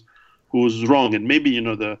who's wrong, and maybe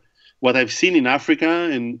what I've seen in Africa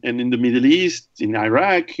and in the Middle East, in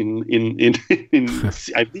Iraq, in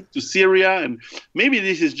I've been to Syria, and maybe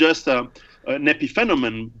this is just an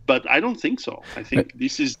epiphenomenon, but I don't think so. I think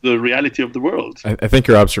this is the reality of the world. I think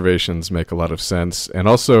your observations make a lot of sense, and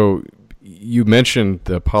also you mentioned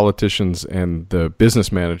the politicians and the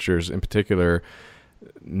business managers in particular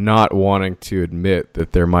not wanting to admit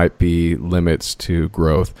that there might be limits to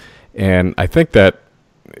growth. And I think that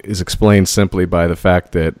is explained simply by the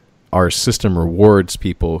fact that our system rewards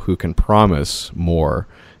people who can promise more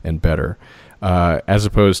and better, as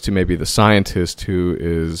opposed to maybe the scientist who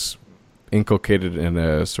is inculcated in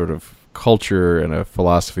a sort of culture and a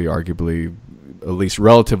philosophy, arguably at least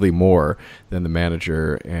relatively more than the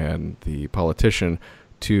manager and the politician,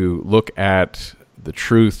 to look at the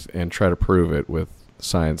truth and try to prove it with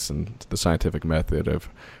science and the scientific method of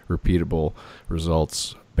repeatable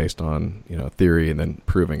results based on theory and then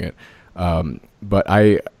proving it. But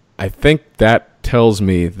I think that tells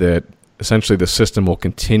me that essentially the system will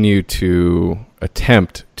continue to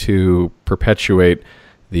attempt to perpetuate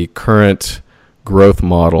the current growth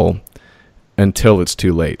model until it's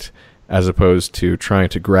too late, as opposed to trying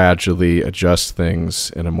to gradually adjust things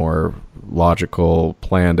in a more logical,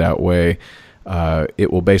 planned out way.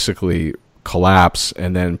 It will basically collapse,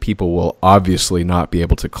 and then people will obviously not be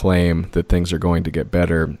able to claim that things are going to get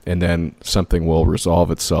better, and then something will resolve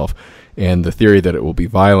itself. And the theory that it will be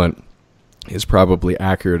violent is probably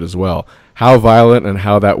accurate as well. How violent and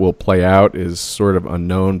how that will play out is sort of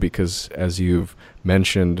unknown because, as you've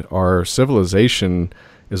mentioned, our civilization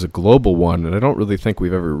is a global one, and I don't really think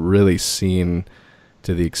we've ever really seen,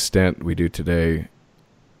 to the extent we do today,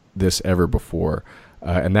 this ever before.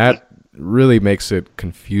 And that really makes it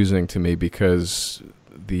confusing to me because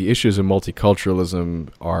the issues of multiculturalism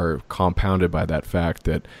are compounded by that fact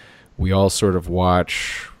that we all sort of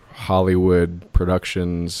watch Hollywood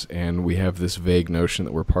productions and we have this vague notion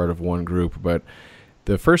that we're part of one group. But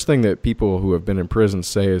the first thing that people who have been in prison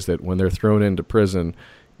say is that when they're thrown into prison,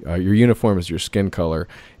 your uniform is your skin color,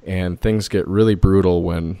 and things get really brutal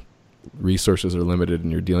when resources are limited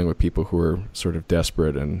and you're dealing with people who are sort of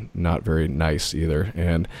desperate and not very nice either.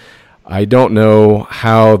 And I don't know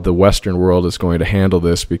how the Western world is going to handle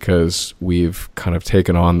this because we've kind of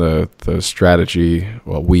taken on the strategy.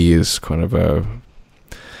 Well, we is kind of a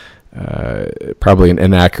probably an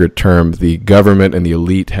inaccurate term. The government and the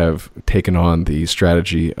elite have taken on the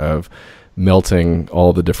strategy of melting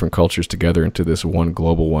all the different cultures together into this one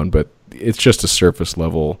global one, but it's just a surface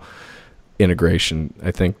level integration.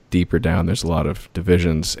 I think deeper down there's a lot of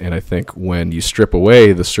divisions, and I think when you strip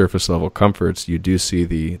away the surface level comforts, you do see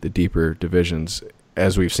the deeper divisions,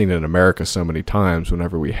 as we've seen in America so many times.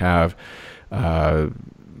 Whenever we have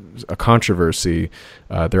a controversy,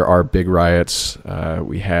 there are big riots.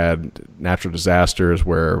 We had natural disasters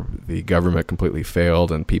where the government completely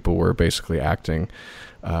failed and people were basically acting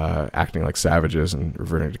like savages and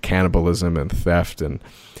reverting to cannibalism and theft, and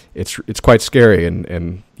it's quite scary.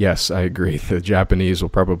 And yes, I agree. The Japanese will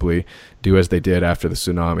probably do as they did after the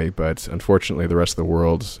tsunami, but unfortunately, the rest of the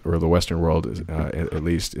world, or the Western world, at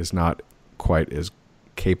least, is not quite as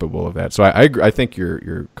capable of that. So I think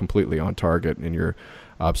you're completely on target in your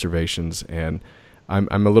observations, and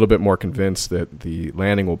I'm a little bit more convinced that the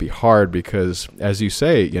landing will be hard because, as you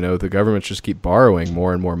say, the governments just keep borrowing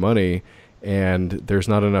more and more money, and there's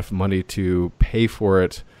not enough money to pay for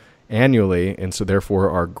it annually, and so therefore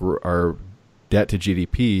our debt to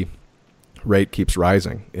GDP rate keeps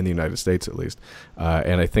rising in the United States, at least,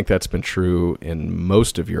 and I think that's been true in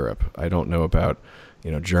most of Europe. I don't know about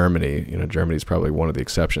Germany. Germany's probably one of the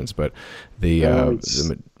exceptions, but the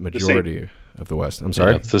majority. of the West. I'm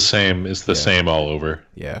sorry. Yeah, it's the same. It's the same all over.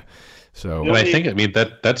 Yeah. So, and I think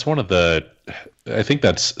that's one of the. I think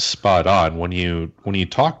that's spot on when you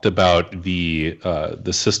talked about the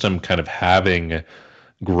system kind of having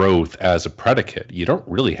growth as a predicate. You don't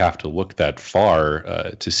really have to look that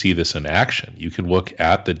far to see this in action. You can look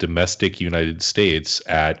at the domestic United States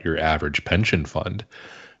at your average pension fund,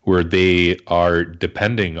 where they are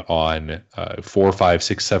depending on 4, 5,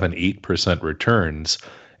 6, 7, 8% returns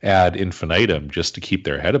ad infinitum just to keep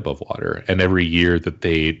their head above water. And every year that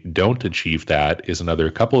they don't achieve that is another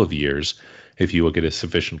couple of years, if you look at a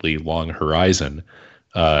sufficiently long horizon,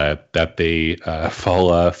 that they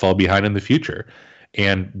fall behind in the future.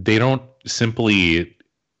 And they don't simply,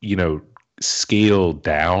 scale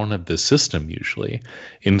down the system usually.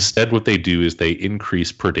 Instead, what they do is they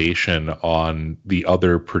increase predation on the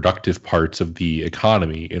other productive parts of the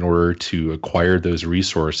economy in order to acquire those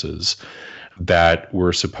resources that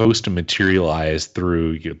were supposed to materialize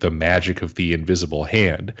through the magic of the invisible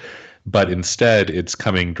hand. But instead, it's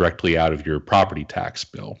coming directly out of your property tax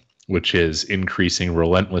bill, which is increasing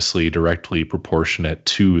relentlessly directly proportionate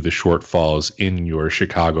to the shortfalls in your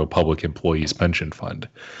Chicago Public Employees Pension Fund.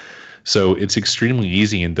 So it's extremely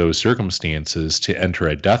easy in those circumstances to enter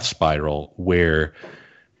a death spiral where,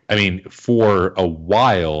 for a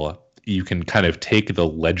while, you can kind of take the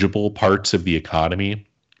legible parts of the economy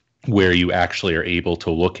where you actually are able to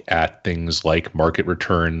look at things like market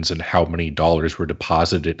returns and how many dollars were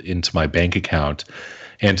deposited into my bank account,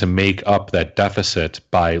 and to make up that deficit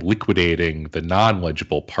by liquidating the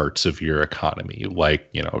non-legible parts of your economy,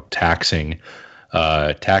 like, taxing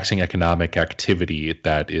economic activity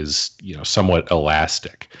that is, somewhat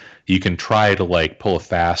elastic. You can try to pull a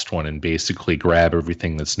fast one and basically grab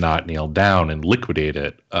everything that's not nailed down and liquidate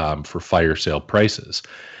it for fire sale prices.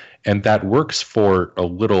 And that works for a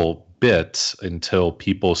little bit until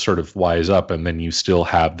people sort of wise up, and then you still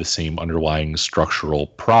have the same underlying structural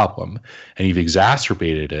problem. And you've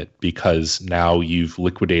exacerbated it because now you've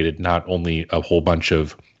liquidated not only a whole bunch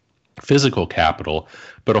of physical capital,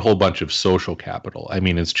 but a whole bunch of social capital.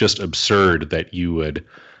 It's just absurd that you would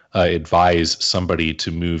advise somebody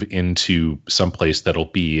to move into someplace that'll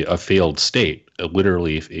be a failed state,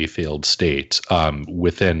 literally a failed state,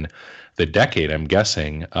 within the decade, I'm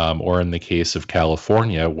guessing, or in the case of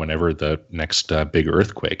California, whenever the next big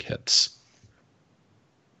earthquake hits.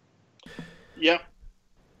 Yeah.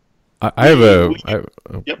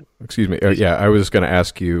 Excuse me. I was going to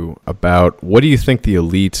ask you about, what do you think the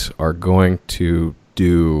elites are going to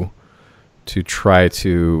do to try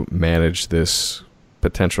to manage this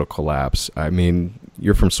potential collapse?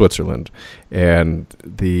 You're from Switzerland, and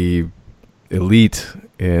the elite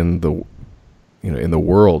in the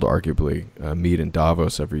world arguably meet in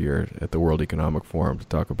Davos every year at the World Economic Forum to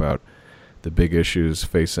talk about the big issues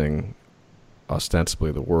facing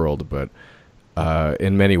ostensibly the world, but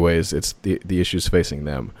in many ways it's the issues facing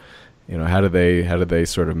them. How do they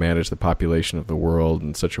sort of manage the population of the world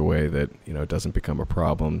in such a way that it doesn't become a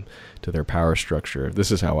problem to their power structure? This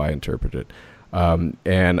is how I interpret it.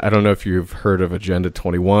 And I don't know if you've heard of Agenda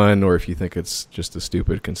 21 or if you think it's just a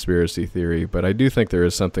stupid conspiracy theory, but I do think there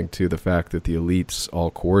is something to the fact that the elites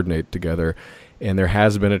all coordinate together, and there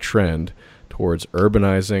has been a trend towards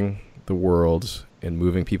urbanizing the world and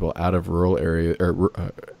moving people out of rural areas,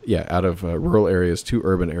 rural areas to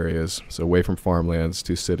urban areas, so away from farmlands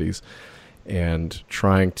to cities, and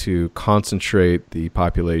trying to concentrate the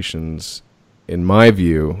populations, in my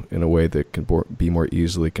view, in a way that can be more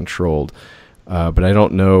easily controlled. But I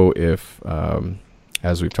don't know if,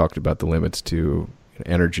 as we've talked about the limits to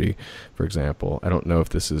energy, for example, I don't know if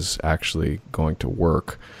this is actually going to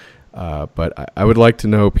work. But I would like to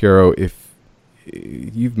know, Piero, if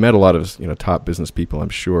you've met a lot of top business people, I'm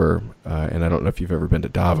sure, and I don't know if you've ever been to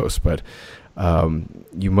Davos, but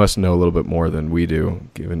you must know a little bit more than we do,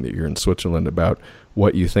 given that you're in Switzerland, about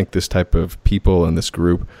what you think this type of people and this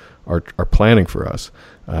group are planning for us.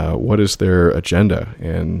 What is their agenda,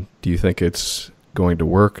 and do you think it's going to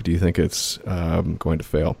work? Do you think it's going to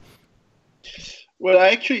fail? Well,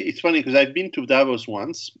 actually, it's funny because I've been to Davos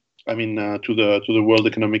once. To the World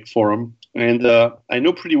Economic Forum, and I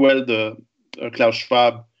know pretty well the Klaus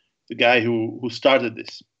Schwab, the guy who started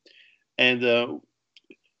this. And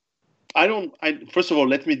first of all,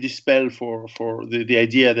 let me dispel for the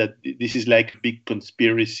idea that this is like a big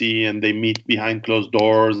conspiracy and they meet behind closed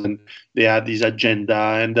doors and they have this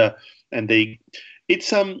agenda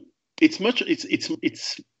it's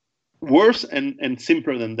worse and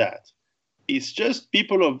simpler than that. It's just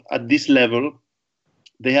people at this level,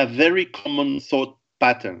 they have very common thought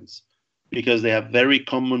patterns because they have very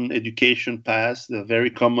common education paths, they have very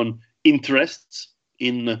common interests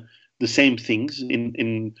in the same things.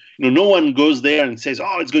 No one goes there and says,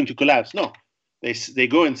 "Oh, it's going to collapse." No, they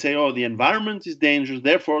go and say, "Oh, the environment is dangerous.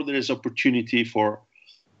 Therefore, there is opportunity for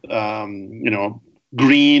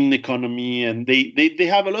green economy," and they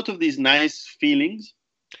have a lot of these nice feelings,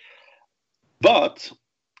 but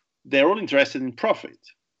they're all interested in profit,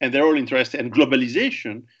 and they're all interested. And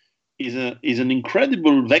globalization is an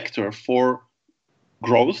incredible vector for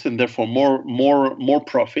growth, and therefore more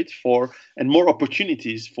profit and more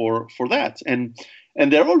opportunities for that.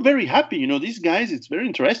 And they're all very happy. These guys, it's very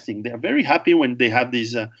interesting. They're very happy when they have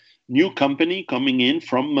this new company coming in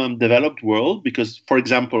from developed world, because, for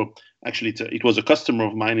example, actually it was a customer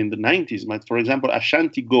of mine in the 90s. But for example,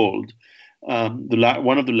 Ashanti Gold,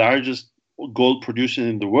 one of the largest gold producers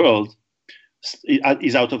in the world,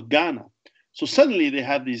 is out of Ghana. So suddenly they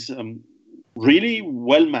have this really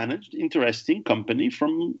well-managed, interesting company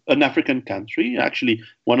from an African country, actually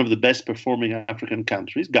one of the best performing African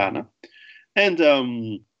countries, Ghana. And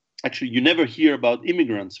actually, you never hear about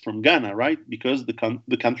immigrants from Ghana, right? Because the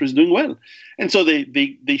country is doing well. And so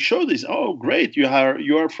they show this. Oh, great! You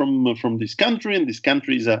are from this country, and this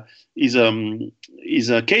country is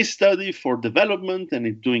a case study for development, and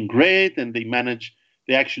it's doing great. And they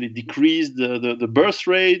actually decreased the birth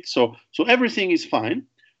rate, so everything is fine.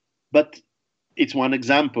 But it's one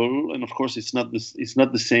example, and of course it's not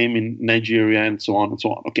the same in Nigeria and so on and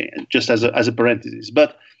so on. Okay, just as a parenthesis,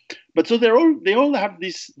 but so they all have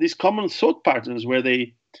these common thought patterns where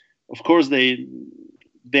they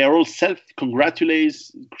are all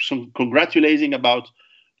congratulating about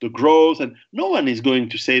the growth, and no one is going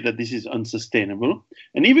to say that this is unsustainable.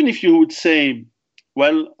 And even if you would say,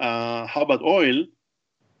 well, how about oil?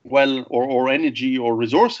 Well, or energy or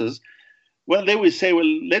resources, well, they will say,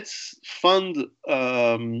 well, let's fund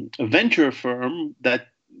a venture firm that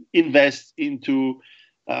invests into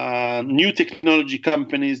new technology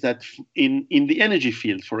companies that in the energy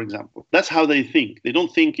field, for example. That's how they think. They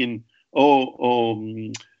don't think in oh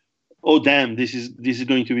damn, this is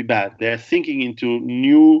going to be bad. They're thinking into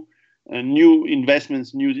new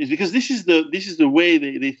investments, because this is the way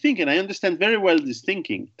they think, and I understand very well this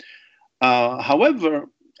thinking. However,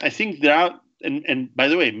 I think there are, and by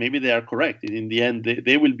the way, maybe they are correct. In the end,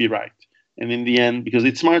 they will be right. And in the end, because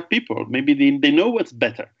it's smart people, maybe they know what's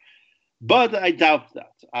better. But I doubt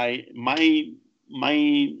that.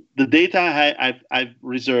 The data I've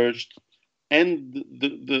researched and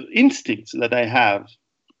the instincts that I have,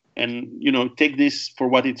 and take this for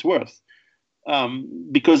what it's worth,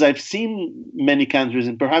 because I've seen many countries,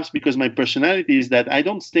 and perhaps because my personality is that I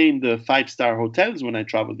don't stay in the 5-star hotels when I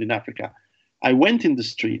traveled in Africa. I went in the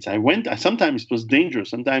streets. Sometimes it was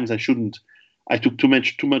dangerous. Sometimes I shouldn't. I took too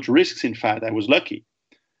much risks. In fact, I was lucky,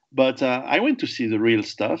 but I went to see the real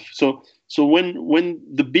stuff. So when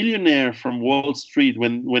the billionaire from Wall Street,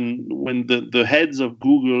 when the heads of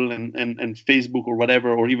Google and Facebook or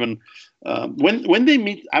whatever, or even when they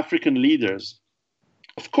meet African leaders,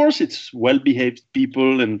 of course it's well-behaved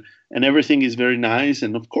people and everything is very nice,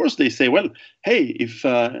 and of course they say, well, hey, if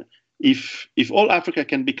all Africa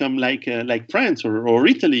can become like France or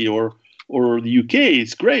Italy or the UK,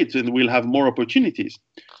 it's great, and we'll have more opportunities.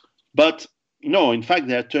 But no, in fact,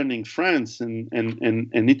 they are turning France and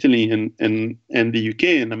Italy and the UK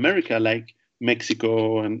and America like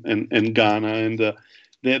Mexico and Ghana, and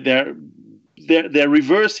they're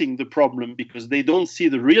reversing the problem because they don't see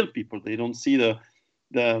the real people. They don't see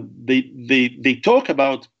they talk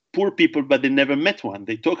about poor people, but they never met one.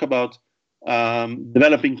 They talk about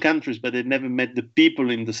developing countries, but they never met the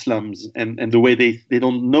people in the slums, and the way they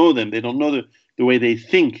don't know them. They don't know the way they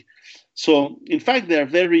think. So, in fact, they are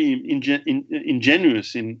very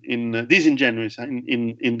disingenuous in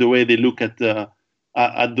the way they look at the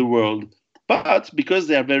world. But because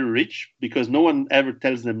they are very rich, because no one ever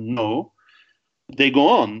tells them no, they go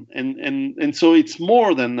on, and so it's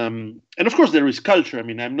more than. And of course, there is culture. I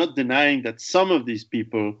mean, I'm not denying that some of these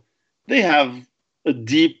people, they have a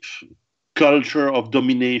deep culture of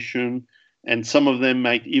domination, and some of them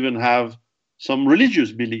might even have some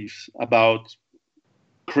religious beliefs about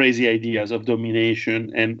crazy ideas of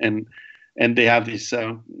domination, and they have this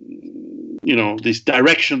this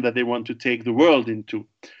direction that they want to take the world into.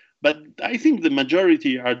 But I think the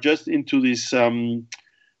majority are just into this the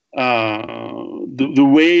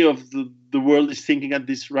way of the world is thinking at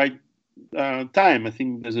this right time. I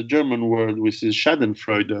think there's a German word which is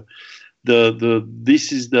Schadenfreude.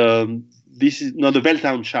 This is not the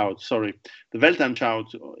Weltanschauung. Sorry, the Weltanschauung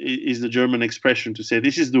is the German expression to say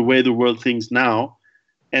this is the way the world thinks now.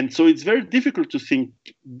 And so it's very difficult to think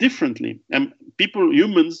differently. And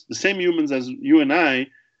humans, the same humans as you and I,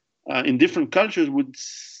 in different cultures would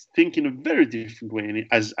think in a very different way, and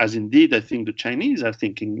as indeed I think the Chinese are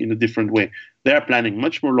thinking in a different way. They are planning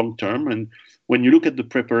much more long term, and when you look at the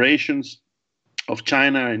preparations of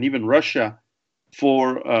China and even Russia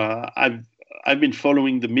for, I've been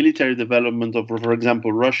following the military development of, for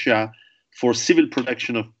example, Russia for civil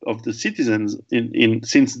protection of the citizens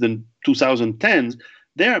since the 2010s.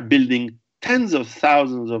 They are building tens of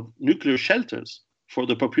thousands of nuclear shelters for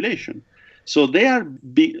the population. So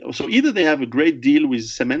so either they have a great deal with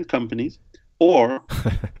cement companies, or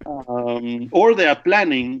they are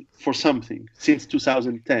planning for something since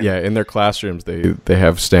 2010. Yeah, in their classrooms, they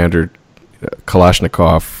have standard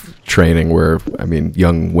Kalashnikov training where, I mean,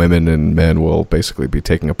 young women and men will basically be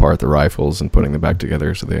taking apart the rifles and putting them back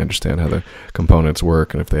together so they understand how the components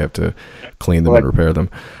work and if they have to clean them and repair them.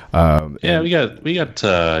 We got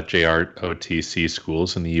JROTC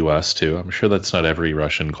schools in the U.S. too. I'm sure that's not every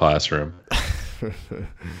Russian classroom.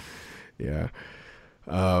 Yeah.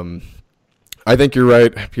 I think you're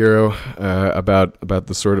right, Piero, about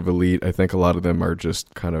the sort of elite. I think a lot of them are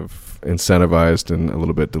just kind of incentivized and a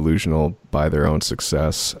little bit delusional by their own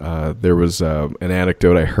success. There was an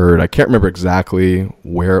anecdote I heard. I can't remember exactly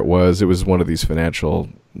where it was. It was one of these financial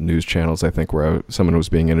news channels, I think, where someone was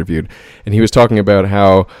being interviewed. And he was talking about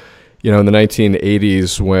how, in the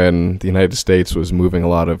 1980s, when the United States was moving a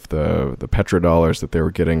lot of the petrodollars that they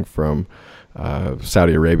were getting from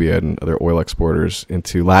Saudi Arabia and other oil exporters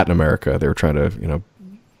into Latin America. They were trying to,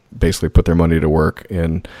 basically put their money to work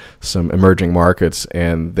in some emerging markets,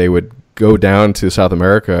 and they would go down to South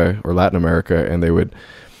America or Latin America, and they would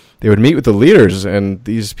meet with the leaders, and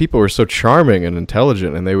these people were so charming and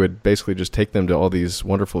intelligent, and they would basically just take them to all these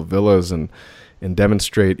wonderful villas and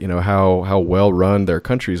demonstrate, how well run their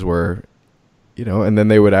countries were. And then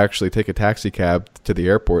they would actually take a taxi cab to the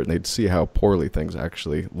airport, and they'd see how poorly things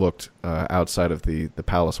actually looked outside of the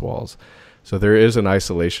palace walls. So there is an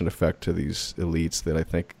isolation effect to these elites that I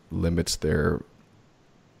think limits their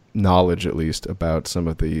knowledge, at least, about some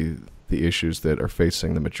of the issues that are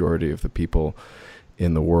facing the majority of the people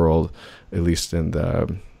in the world, at least in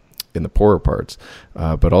the poorer parts.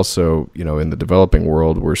 But also, in the developing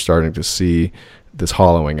world, we're starting to see this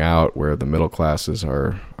hollowing out where the middle classes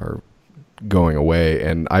are going away.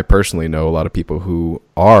 And I personally know a lot of people who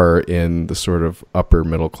are in the sort of upper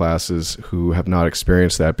middle classes who have not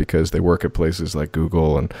experienced that because they work at places like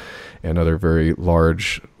Google and other very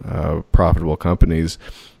large profitable companies.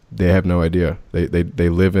 They have no idea. They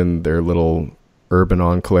live in their little urban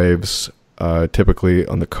enclaves, typically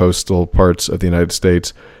on the coastal parts of the United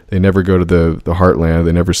States. They never go to the heartland.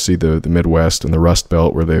 They never see the Midwest and the Rust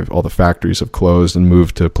Belt, where all the factories have closed and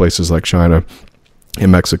moved to places like China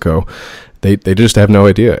and Mexico. They just have no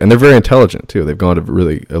idea. And they're very intelligent, too. They've gone to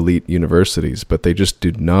really elite universities, but they just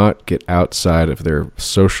do not get outside of their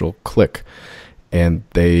social clique. And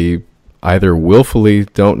they either willfully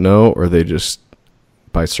don't know, or they just,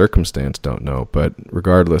 by circumstance, don't know. But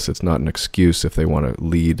regardless, it's not an excuse if they want to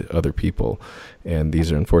lead other people. And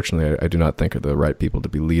these are, unfortunately, I do not think are the right people to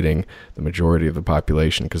be leading the majority of the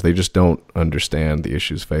population, because they just don't understand the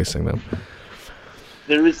issues facing them.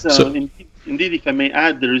 There is, indeed, if I may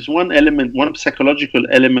add, there is one psychological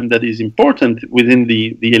element that is important within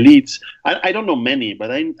the elites. I don't know many,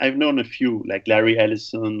 but I've known a few, like Larry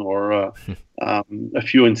Ellison or a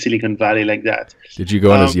few in Silicon Valley like that. Did you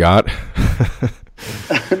go on his yacht?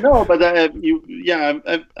 No, but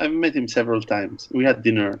I've met him several times. We had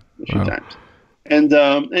dinner a few times. And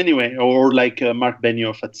anyway, or like Mark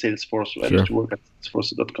Benioff at Salesforce. I used to work at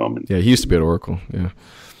Salesforce.com. Yeah, he used to be at Oracle. Yeah.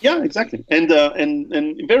 Yeah, exactly, and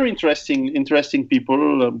very interesting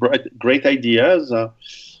people, great ideas,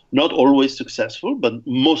 not always successful, but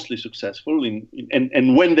mostly successful.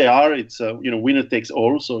 And when they are, it's winner takes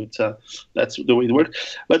all. So that's the way it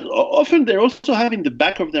works. But often they also have in the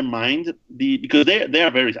back of their mind because they are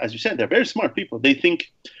very, as you said, they're very smart people. They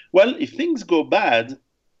think, well, if things go bad,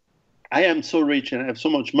 I am so rich and I have so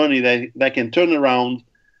much money that I can turn around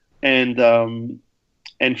and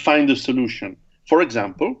find a solution. For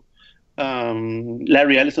example,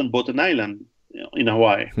 Larry Ellison bought an island in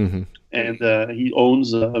Hawaii, and he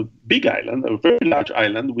owns a big island, a very large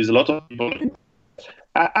island with a lot of people.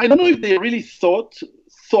 I don't know if they really thought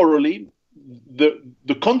thoroughly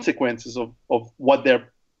the consequences of what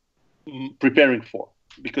they're preparing for,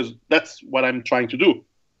 because that's what I'm trying to do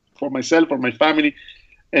for myself, for my family.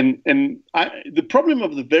 And the problem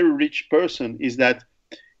of the very rich person is that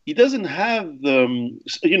he doesn't have the,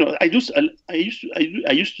 I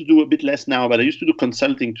used to do a bit less now, but I used to do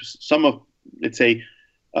consulting to some of, let's say,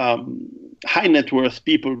 high net worth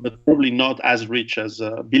people, but probably not as rich as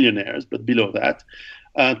billionaires, but below that.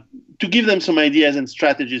 to give them some ideas and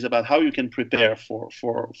strategies about how you can prepare for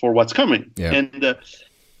what's coming. Yeah. And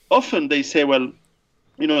often they say, well,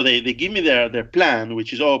 they give me their plan,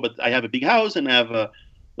 which is, but I have a big house and I have a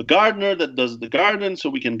gardener that does the garden, so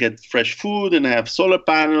we can get fresh food, and I have solar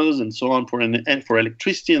panels and so on for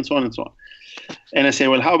electricity and so on and so on. And I say,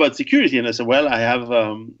 well, how about security? And I say, well, I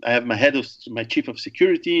have my chief of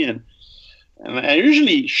security, and I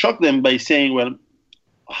usually shock them by saying, well,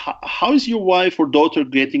 how is your wife or daughter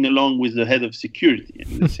getting along with the head of security?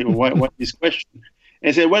 And they say, well, why this question? And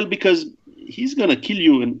I say, well, because he's going to kill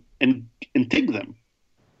you and take them.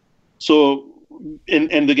 So,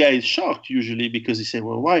 and the guy is shocked usually, because he says,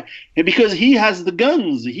 well, why? And because he has the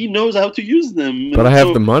guns. He knows how to use them. But I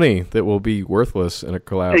have the money that will be worthless in a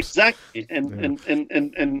collapse. Exactly. And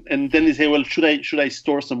then they say, well, should I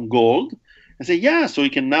store some gold? I say, yeah, so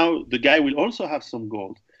the guy will also have some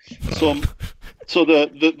gold. So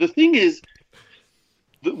the thing is,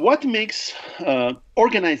 what makes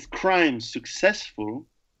organized crime successful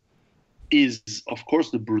is, of course,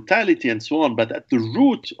 the brutality and so on. But at the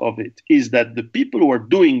root of it is that the people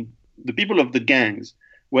of the gangs,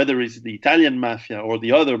 whether it's the Italian mafia or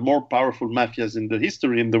the other more powerful mafias in the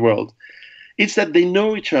history in the world, it's that they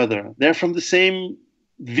know each other. They're from the same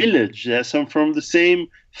village. They're from the same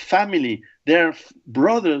family. They're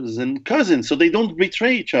brothers and cousins, so they don't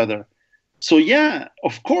betray each other. So yeah,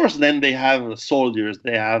 of course, then they have soldiers.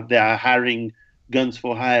 They are hiring guns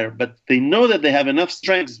for hire, but they know that they have enough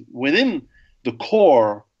strength within the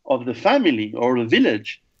core of the family or the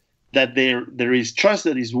village that there is trust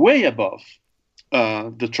that is way above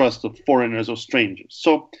the trust of foreigners or strangers.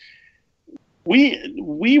 So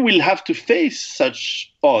we will have to face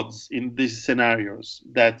such odds in these scenarios.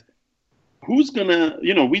 That who's gonna,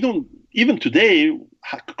 we don't, even today,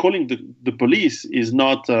 calling the police is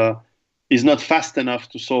not fast enough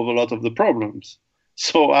to solve a lot of the problems.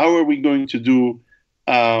 So how are we going to do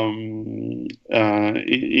in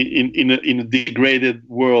a degraded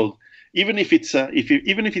world, even if it's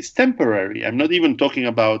temporary? I'm not even talking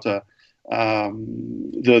about the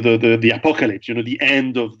apocalypse, the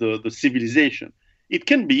end of the civilization. It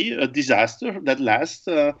can be a disaster that lasts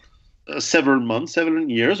several months, several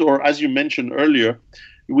years, or as you mentioned earlier,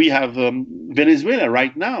 we have Venezuela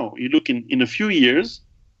right now. You look in a few years,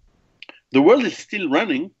 the world is still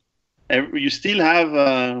running. You still have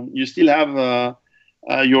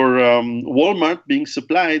your Walmart being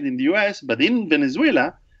supplied in the U.S., but in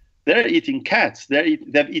Venezuela, they're eating cats.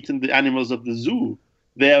 They've eaten the animals of the zoo.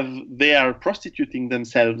 They are prostituting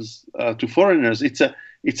themselves to foreigners. It's a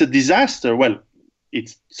disaster. Well,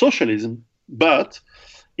 it's socialism, but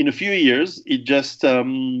in a few years, it's just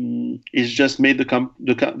made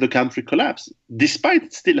the country collapse.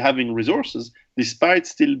 Despite still having resources, despite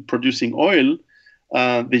still producing oil,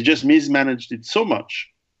 they just mismanaged it so much.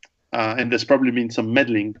 And there's probably been some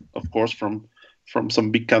meddling, of course, from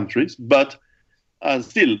some big countries. But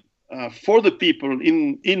still, for the people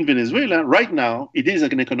in Venezuela, right now, it is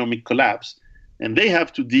an economic collapse. And they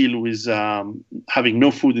have to deal with having no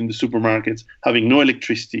food in the supermarkets, having no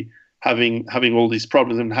electricity, having all these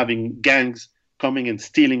problems, and having gangs coming and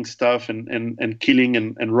stealing stuff and killing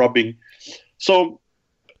and robbing. So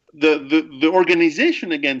the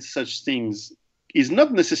organization against such things is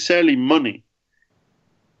not necessarily money.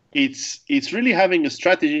 It's really having a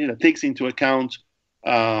strategy that takes into account,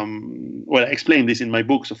 I explain this in my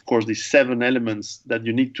books, of course, these 7 elements that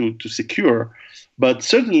you need to secure, but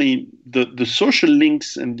certainly the social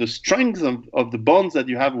links and the strength of the bonds that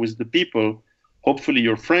you have with the people, hopefully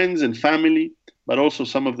your friends and family, but also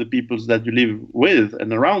some of the peoples that you live with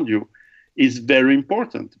and around you, is very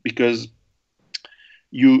important, because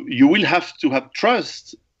you will have to have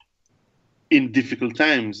trust in difficult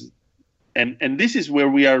times. And this is where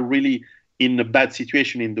we are really in a bad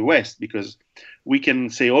situation in the West, because we can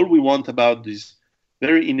say all we want about this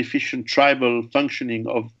very inefficient tribal functioning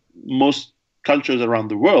of most cultures around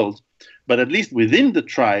the world, but at least within the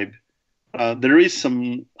tribe, there is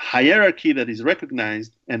some hierarchy that is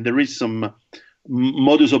recognized, and there is some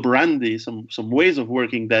modus operandi, some ways of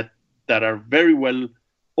working that are very well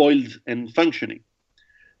oiled and functioning.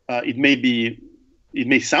 It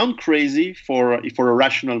may sound crazy for a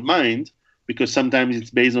rational mind, because sometimes it's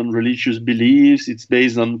based on religious beliefs, it's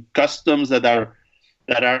based on customs that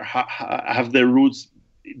have their roots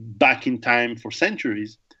back in time for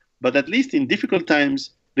centuries. But at least in difficult times,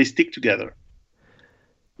 they stick together.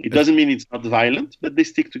 It doesn't mean it's not violent, but they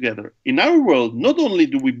stick together. In our world, not only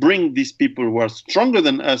do we bring these people who are stronger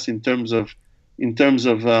than us in terms of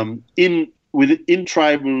within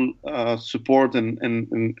tribal support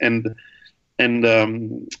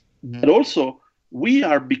but also we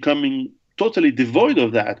are becoming totally devoid of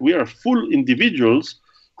that. We are full individuals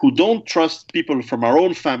who don't trust people from our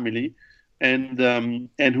own family, and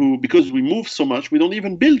who, because we move so much, we don't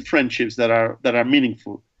even build friendships that are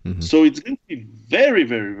meaningful. Mm-hmm. So it's going to be very,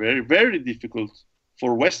 very, very, very difficult for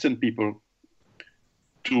Western people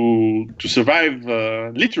to survive,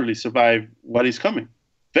 literally survive what is coming.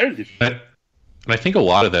 Very difficult. And I think a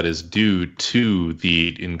lot of that is due to the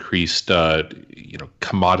increased,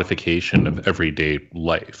 commodification of everyday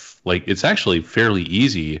life. Like, it's actually fairly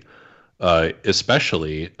easy,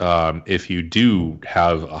 especially if you do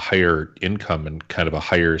have a higher income and kind of a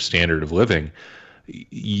higher standard of living.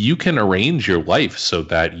 You can arrange your life so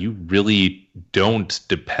that you really don't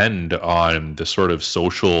depend on the sort of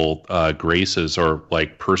social graces or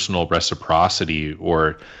like personal reciprocity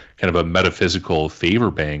or kind of a metaphysical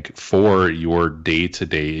favor bank for your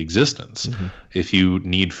day-to-day existence. Mm-hmm. If you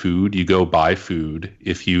need food, you go buy food.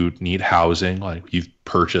 If you need housing, like, you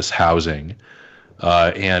purchase housing,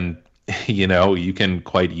 and you can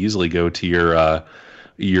quite easily go to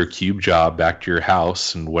your cube job back to your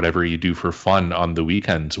house and whatever you do for fun on the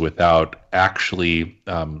weekends without actually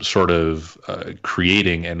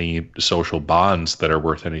creating any social bonds that are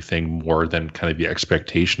worth anything more than kind of the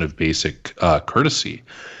expectation of basic courtesy.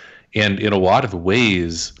 And in a lot of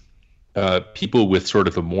ways, people with sort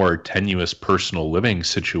of a more tenuous personal living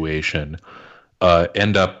situation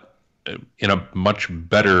end up in a much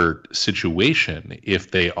better situation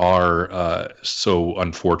if they are so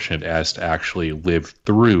unfortunate as to actually live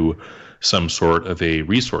through some sort of a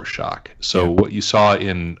resource shock. So what you saw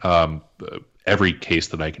in every case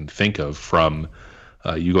that I can think of, from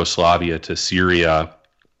Yugoslavia to Syria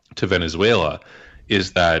to Venezuela,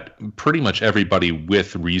 is that pretty much everybody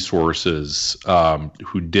with resources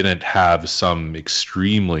who didn't have some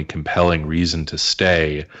extremely compelling reason to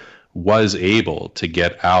stay was able to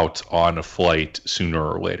get out on a flight sooner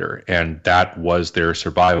or later. And that was their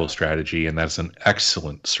survival strategy. And that's an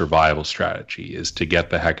excellent survival strategy, is to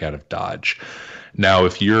get the heck out of Dodge. Now,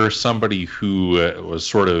 if you're somebody who was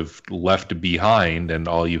sort of left behind and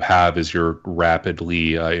all you have is your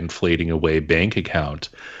rapidly inflating away bank account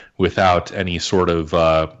without any sort of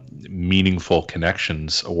meaningful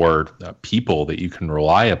connections or people that you can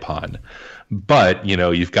rely upon, but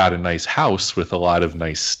you've got a nice house with a lot of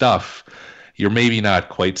nice stuff, you're maybe not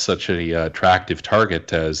quite such an attractive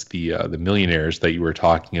target as the millionaires that you were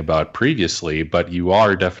talking about previously, but you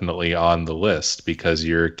are definitely on the list because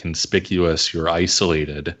you're conspicuous, you're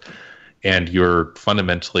isolated, and you're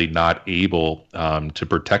fundamentally not able to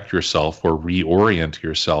protect yourself or reorient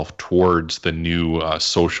yourself towards the new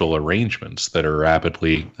social arrangements that are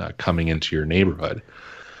rapidly coming into your neighborhood.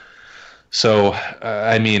 So,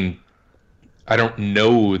 I don't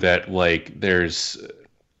know that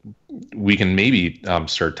we can maybe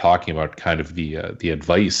start talking about kind of the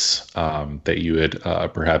advice that you would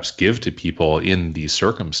perhaps give to people in these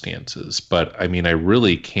circumstances. But I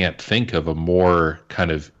really can't think of a more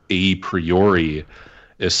kind of a priori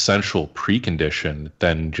essential precondition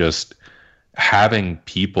than just having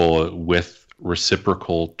people with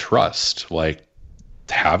reciprocal trust, like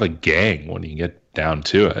have a gang when you get down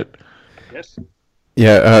to it. Yes.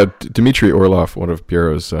 Yeah, Dmitry Orlov, one of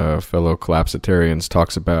Piero's fellow collapsitarians,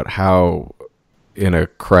 talks about how in a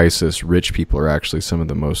crisis, rich people are actually some of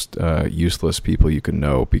the most useless people you can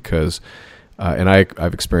know because, and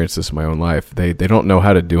I've experienced this in my own life, they don't know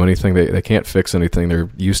how to do anything. They can't fix anything. They're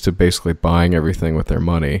used to basically buying everything with their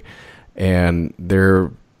money, and they're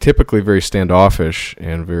typically very standoffish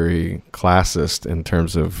and very classist in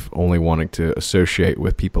terms of only wanting to associate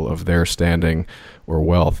with people of their standing or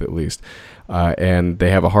wealth, at least. And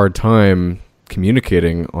they have a hard time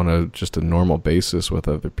communicating on just a normal basis with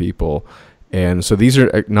other people. And so these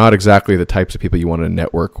are not exactly the types of people you want to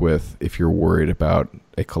network with if you're worried about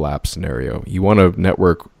a collapse scenario. You want to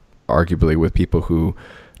network arguably with people who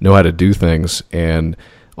know how to do things. And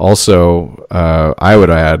also, I would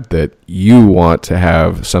add that you want to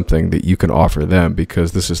have something that you can offer them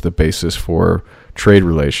because this is the basis for trade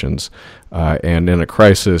relations. And in a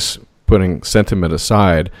crisis, putting sentiment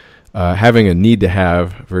aside, having a need to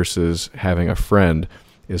have versus having a friend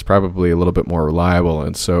is probably a little bit more reliable.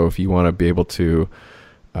 And so if you want to be able to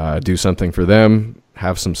do something for them,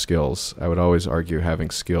 have some skills. I would always argue having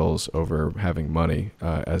skills over having money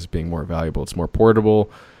as being more valuable. It's more portable,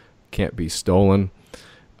 can't be stolen,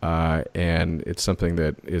 and it's something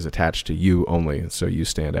that is attached to you only, so you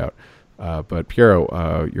stand out. But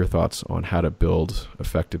Piero, your thoughts on how to build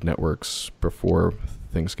effective networks before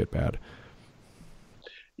things get bad?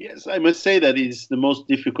 Yes, I must say that is the most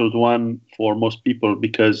difficult one for most people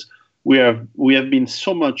because we have been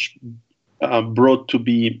so much brought to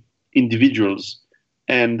be individuals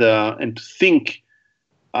and to think,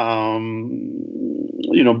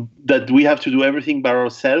 that we have to do everything by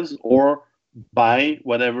ourselves or buy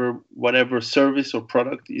whatever service or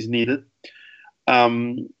product is needed.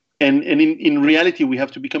 And in reality, we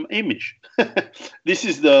have to become Amish. This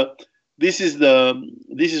is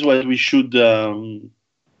what we should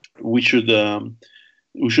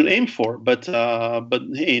aim for. But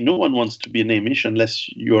hey, no one wants to be an Amish unless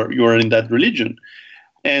you're in that religion,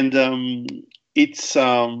 and it's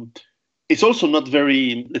also not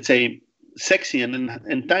very, let's say, sexy and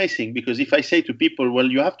enticing, because if I say to people, well,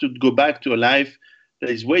 you have to go back to a life that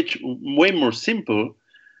is way more simple,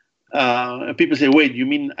 people say, wait, you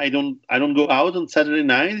mean I don't go out on Saturday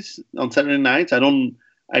nights?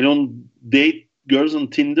 I don't date girls on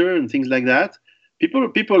Tinder and things like that.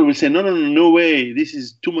 People will say, no way, this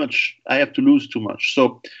is too much. I have to lose too much.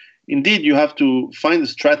 So indeed, you have to find a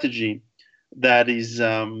strategy that is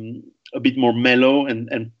a bit more mellow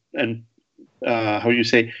and how you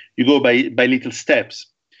say, you go by little steps.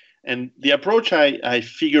 And the approach I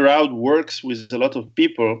figure out works with a lot of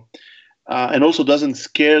people, and also doesn't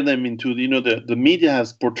scare them into, the media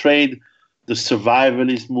has portrayed the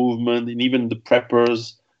survivalist movement and even the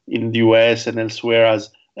preppers in the US and elsewhere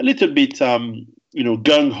as a little bit,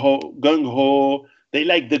 gung-ho. They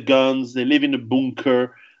like the guns, they live in a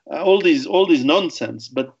bunker, all these nonsense.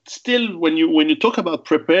 But still, when you talk about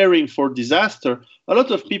preparing for disaster, a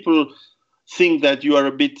lot of people think that you are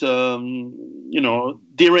a bit,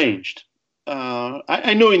 deranged.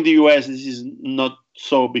 I know in the US this is not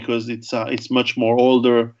so, because it's much more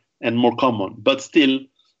older and more common. But still,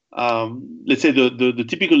 let's say the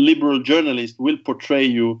typical liberal journalist will portray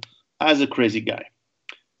you as a crazy guy.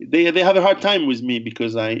 They have a hard time with me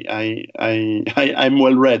because I'm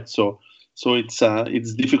well read. So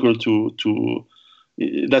it's difficult to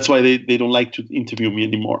that's why they don't like to interview me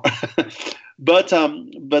anymore. But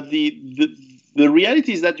the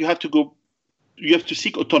reality is that you have to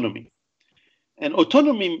seek autonomy. And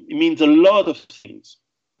autonomy means a lot of things.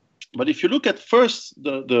 But if you look at first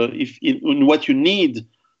in what you need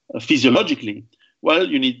physiologically, well,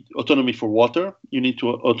 you need autonomy for water, you need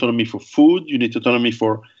autonomy for food, you need autonomy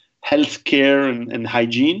for healthcare and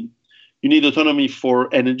hygiene, you need autonomy for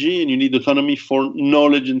energy, and you need autonomy for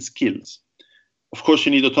knowledge and skills. Of course,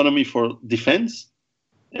 you need autonomy for defense.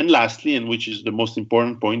 And lastly, and which is the most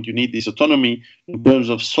important point, you need this autonomy in terms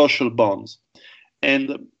of social bonds.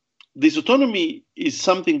 And this autonomy is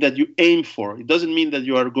something that you aim for. It doesn't mean that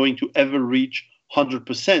you are going to ever reach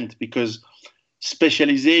 100%, because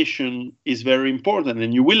specialization is very important.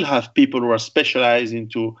 And you will have people who are specialized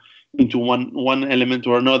into one element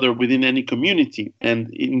or another within any community. And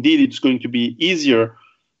indeed, it's going to be easier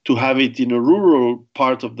to have it in a rural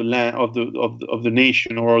part of the land of the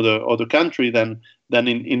nation or the country than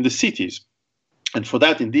in the cities. And for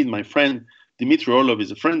that, indeed, my friend Dimitri Orlov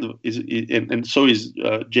is a friend of, and so is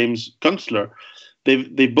James Kunstler.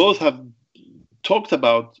 They both have talked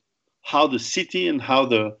about how the city and how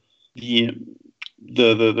the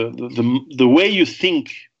way you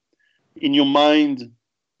think in your mind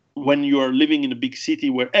when you are living in a big city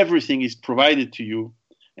where everything is provided to you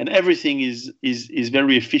and everything is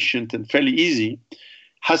very efficient and fairly easy,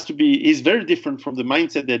 is very different from the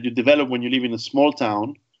mindset that you develop when you live in a small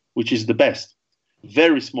town, which is the best,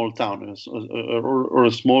 very small town or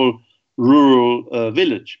a small rural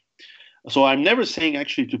village. So I'm never saying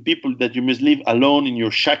actually to people that you must live alone in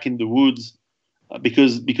your shack in the woods,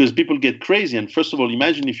 because people get crazy. And first of all,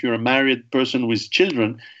 imagine if you're a married person with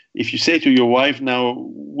children, if you say to your wife, now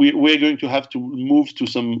we're going to have to move to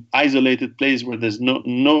some isolated place where there's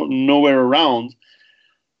nowhere around,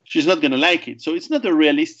 she's not going to like it. So it's not a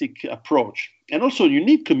realistic approach. And also you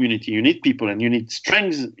need community, you need people, and you need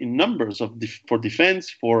strengths in numbers for defense,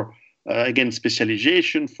 for, again,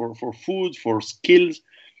 specialization, for food, for skills.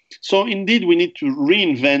 So indeed, we need to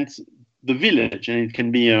reinvent the village, and it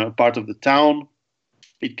can be a part of the town.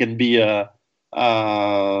 It can be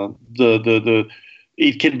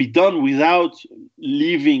it can be done without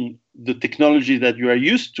leaving the technology that you are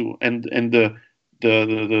used to, and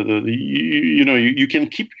you can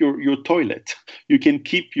keep your toilet, you can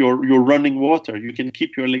keep your running water, you can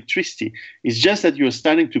keep your electricity. It's just that you're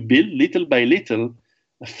starting to build little by little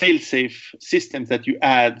fail-safe systems that you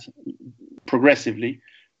add progressively.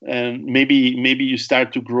 And maybe you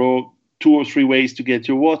start to grow 2 or 3 ways to get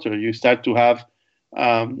your water. You start to have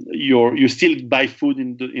you still buy food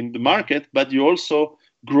in the market, but you also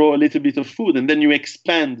grow a little bit of food, and then you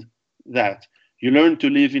expand that. You learn to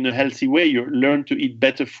live in a healthy way. You learn to eat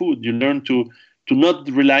better food. You learn to not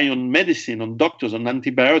rely on medicine, on doctors, on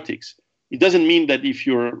antibiotics. It doesn't mean that if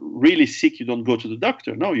you're really sick, you don't go to the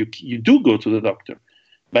doctor. No, you do go to the doctor.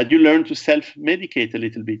 But you learn to self-medicate a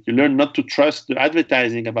little bit. You learn not to trust the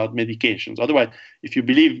advertising about medications. Otherwise, if you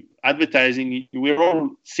believe advertising, we're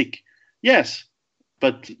all sick. Yes,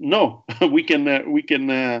 but no, we can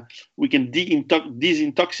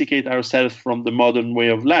disintoxicate ourselves from the modern way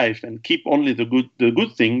of life and keep only the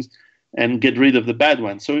good things and get rid of the bad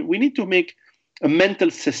ones. So we need to make a mental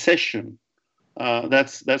secession.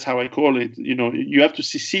 That's how I call it. You have to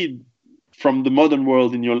secede from the modern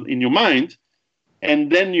world in your mind.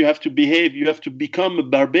 And then you have to behave, you have to become a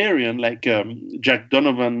barbarian, like Jack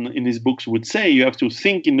Donovan in his books would say. You have to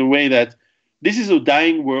think in a way that this is a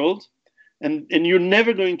dying world, and you're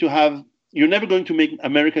never going to make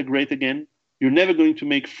America great again. You're never going to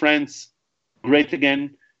make France great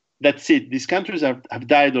again. That's it. These countries have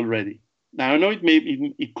died already. Now, I know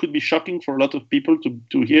it could be shocking for a lot of people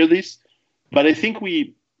to hear this, but I think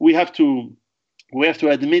we have to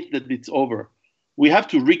admit that it's over. We have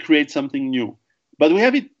to recreate something new. But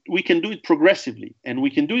we can do it progressively, and we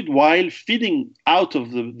can do it while feeding out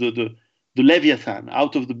of the Leviathan,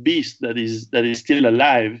 out of the beast that is still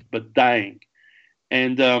alive but dying.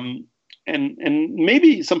 And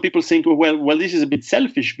maybe some people think, well, this is a bit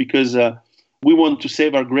selfish because we want to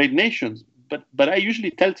save our great nations. But I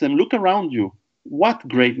usually tell them, look around you. What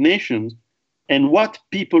great nations and what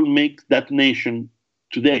people make that nation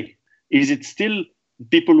today? Is it still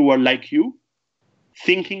people who are like you,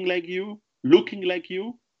 thinking like you, looking like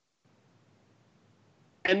you?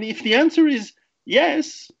 And if the answer is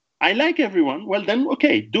yes, I like everyone, well then,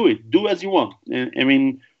 okay, do it. Do as you want. I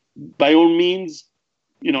mean, by all means,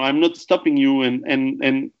 I'm not stopping you,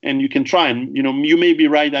 and you can try, and you may be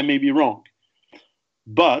right, I may be wrong.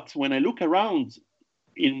 But when I look around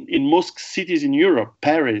in most cities in Europe,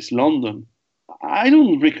 Paris, London, I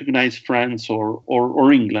don't recognize France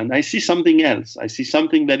or England. I see something else. I see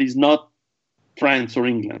something that is not France or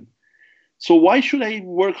England. So why should I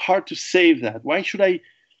work hard to save that? Why should I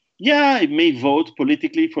may vote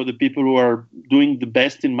politically for the people who are doing the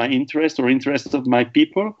best in my interest or interest of my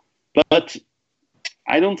people, but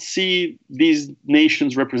I don't see these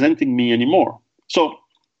nations representing me anymore. So,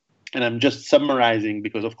 and I'm just summarizing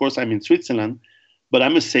because, of course, I'm in Switzerland, but I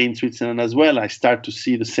must say in Switzerland as well, I start to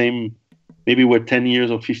see the same, maybe we're 10 years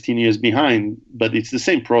or 15 years behind, but it's the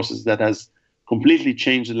same process that has completely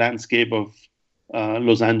changed the landscape of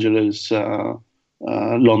Los Angeles,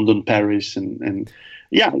 London, Paris, and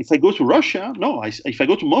if I go to Russia, if I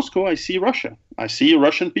go to Moscow, I see Russia. I see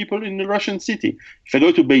Russian people in the Russian city. If I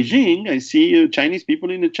go to Beijing, I see Chinese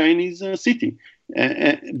people in the Chinese city.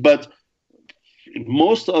 But in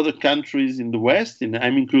most other countries in the West, and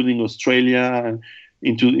I'm including Australia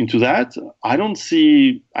into that, I don't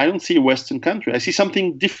see a Western country. I see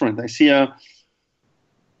something different. I see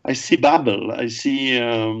Babel. I see.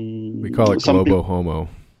 We call it globo homo.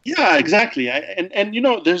 Yeah, exactly.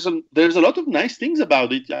 There's a lot of nice things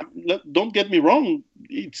about it. Don't get me wrong.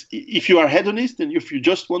 It's if you are hedonist and if you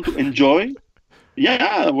just want to enjoy,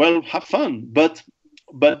 have fun. But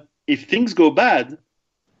if things go bad,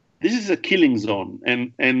 this is a killing zone.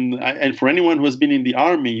 And for anyone who has been in the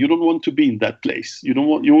army, you don't want to be in that place. You don't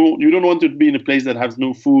want to be in a place that has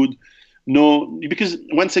no food. No, because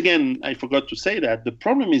once again, I forgot to say that the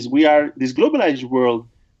problem is this globalized world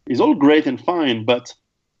is all great and fine, but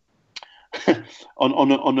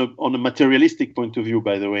on a materialistic point of view,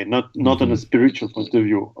 by the way, not on a spiritual point of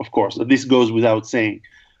view, of course. This goes without saying,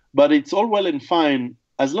 but it's all well and fine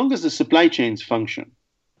as long as the supply chains function.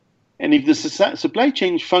 And if the supply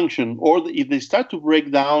chains function, or if they start to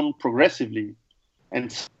break down progressively,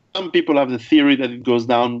 and some people have the theory that it goes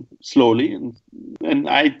down slowly, and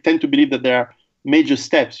I tend to believe that there are major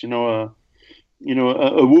steps. A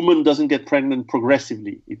woman doesn't get pregnant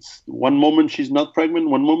progressively. It's one moment she's not pregnant,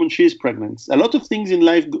 one moment she is pregnant. A lot of things in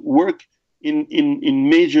life work in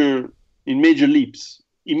major leaps,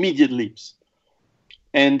 immediate leaps.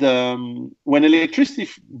 And when electricity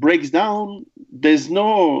breaks down, there's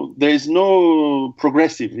no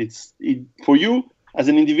progressive. For you as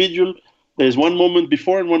an individual, there's one moment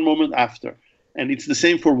before and one moment after. And it's the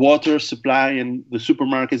same for water supply and the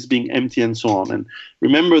supermarkets being empty and so on. And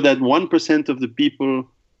remember that 1% of the people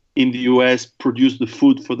in the US produce the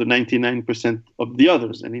food for the 99% of the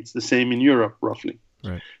others. And it's the same in Europe, roughly.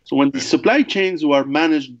 Right. So when the supply chains who are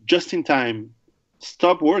managed just in time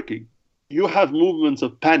stop working, you have movements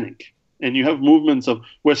of panic. And you have movements of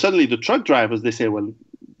where suddenly the truck drivers, they say, well,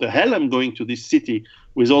 the hell I'm going to this city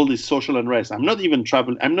with all this social unrest. I'm not even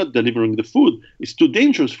traveling. I'm not delivering the food. It's too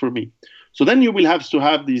dangerous for me. So then you will have to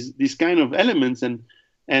have these kind of elements, and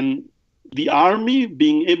the army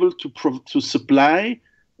being able to supply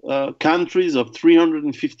countries of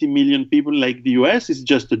 350 million people like the US is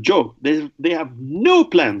just a joke. They have no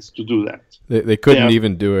plans to do that. They couldn't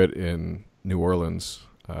even do it in New Orleans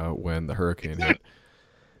when the hurricane hit.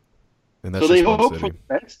 And that's so they just one hope city. for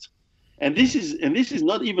the best. And this is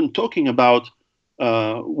not even talking about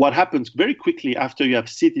what happens very quickly after you have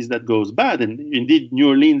cities that goes bad. And indeed, New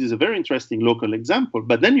Orleans is a very interesting local example.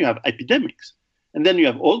 But then you have epidemics. And then you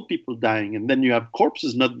have old people dying, and then you have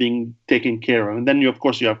corpses not being taken care of, and then of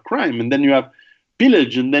course you have crime, and then you have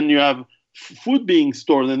pillage, and then you have food being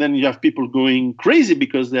stored, and then you have people going crazy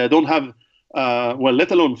because they don't have,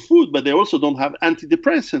 let alone food, but they also don't have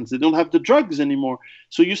antidepressants, they don't have the drugs anymore.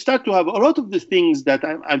 So you start to have a lot of the things that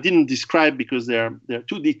I didn't describe because they're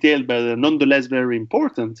too detailed, but they're nonetheless very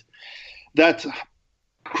important, that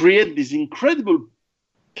create this incredible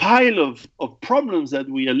pile of problems that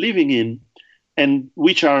we are living in, and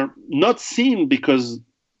which are not seen because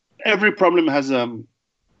every problem has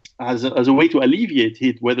a way to alleviate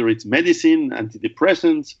it, whether it's medicine,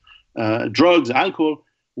 antidepressants, drugs, alcohol.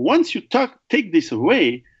 Once you take this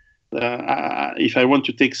away, if I want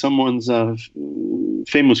to take someone's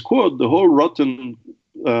famous quote, the whole rotten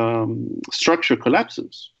structure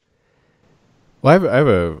collapses. Well, I have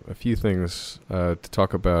a few things to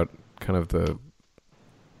talk about, kind of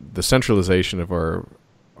the centralization of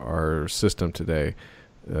our system today.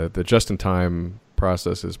 The just-in-time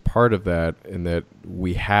process is part of that, in that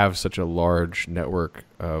we have such a large network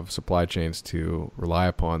of supply chains to rely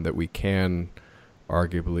upon that we can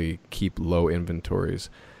arguably keep low inventories.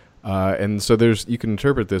 And so you can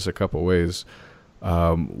interpret this a couple ways.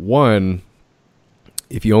 One,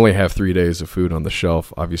 if you only have 3 days of food on the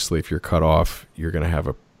shelf, obviously if you're cut off, you're going to have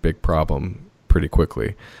a big problem pretty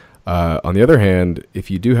quickly. On the other hand, if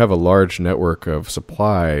you do have a large network of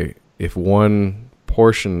supply, if one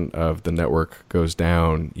portion of the network goes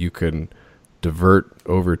down, you can divert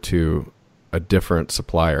over to a different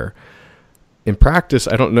supplier. In practice,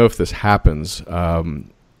 I don't know if this happens, at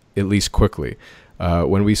least quickly.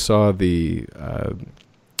 When we saw there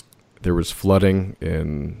was flooding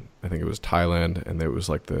in, I think it was Thailand, and there was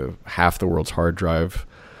like half the world's hard drive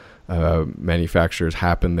manufacturers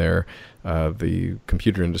happened there. The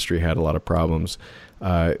computer industry had a lot of problems.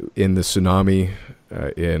 In the tsunami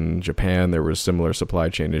in Japan, there were similar supply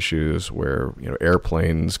chain issues where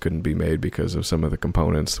airplanes couldn't be made because of some of the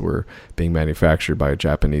components that were being manufactured by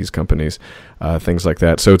Japanese companies, things like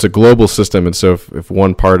that. So it's a global system, and so if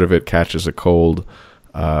one part of it catches a cold,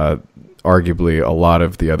 arguably a lot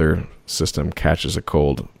of the other system catches a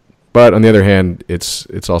cold. But on the other hand,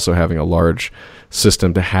 it's also having a large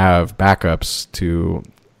system to have backups to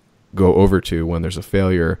go over to when there's a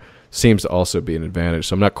failure seems to also be an advantage.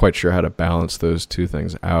 So I'm not quite sure how to balance those two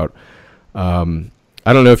things out. I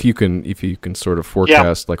don't know if you can sort of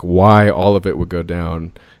forecast like why all of it would go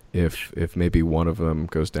down if maybe one of them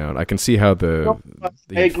goes down. I can see how the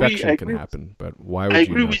infection can happen, but why would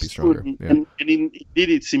you not be stronger? Yeah. And indeed,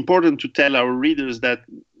 it's important to tell our readers that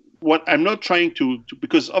what I'm not trying to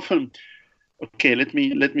because often. Okay, let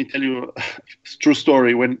me tell you a true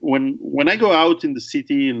story. When I go out in the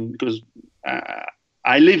city, and because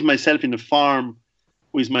I live myself in a farm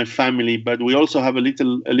with my family, but we also have a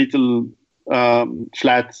little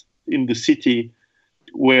flat in the city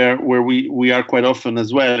where we are quite often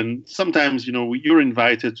as well. And sometimes you're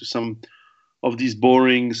invited to some of these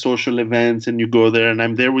boring social events, and you go there, and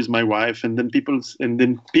I'm there with my wife, and then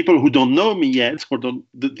people who don't know me yet or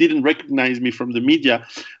didn't recognize me from the media,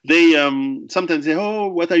 they sometimes say, "Oh,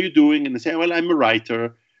 what are you doing?" And they say, "Well, I'm a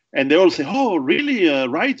writer." And they all say, "Oh, really, a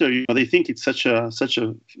writer?" They think it's such a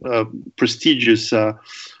prestigious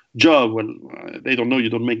job. Well, they don't know you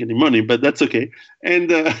don't make any money, but that's okay.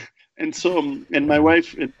 And my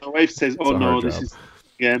wife says, "Oh no, this is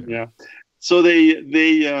again, yeah." So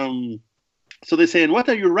they say, "And what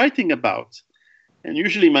are you writing about?" And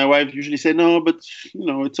usually my wife say, "No, but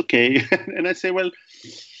it's okay." And I say, "Well,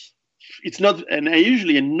 it's not." And I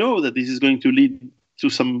usually know that this is going to lead to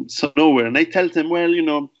some nowhere. And I tell them, "Well,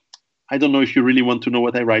 I don't know if you really want to know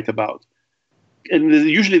what I write about." And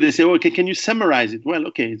usually they say, "Okay, can you summarize it?" Well,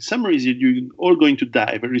 okay, summary is you're all going to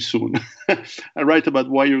die very soon. I write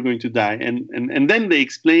about why you're going to die, and then I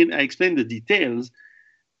explain the details,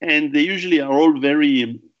 and they usually are all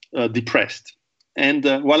very depressed. And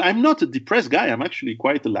while I'm not a depressed guy, I'm actually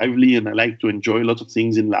quite lively, and I like to enjoy a lot of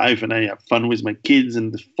things in life, and I have fun with my kids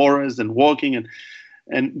and the forest and walking,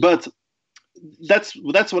 but that's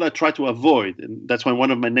what I try to avoid, and that's why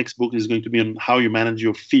one of my next books is going to be on how you manage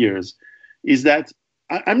your fears. Is that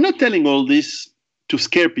I'm not telling all this to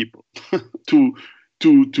scare people, to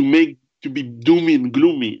be doomy and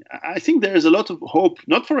gloomy. I think there is a lot of hope,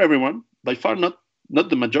 not for everyone, by far not not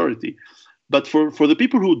the majority. But for the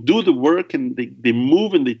people who do the work and they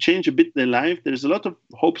move and they change a bit their life, there's a lot of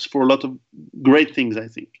hopes for a lot of great things, I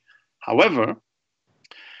think. However,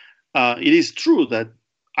 it is true that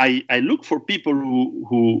I look for people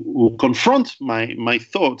who confront my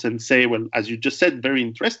thoughts and say, well, as you just said very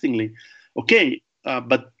interestingly, okay,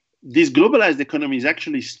 but this globalized economy is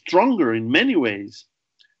actually stronger in many ways.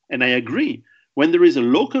 And I agree. When there is a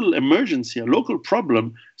local emergency, a local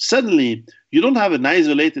problem, suddenly you don't have an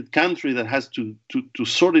isolated country that has to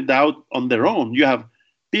sort it out on their own. You have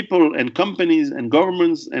people and companies and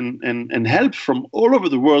governments and help from all over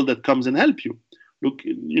the world that comes and help you. Look,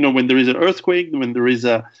 when there is an earthquake, when there is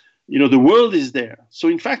the world is there. So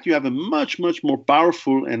in fact, you have a much, much more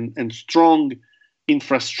powerful and strong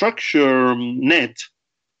infrastructure net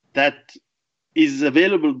that is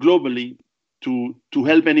available globally to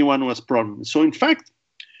help anyone who has problems. So in fact,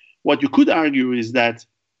 what you could argue is that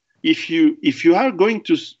if you are going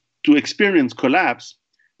to experience collapse,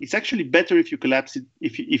 it's actually better if you collapse it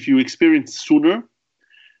if you experience sooner.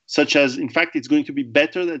 Such as, in fact, it's going to be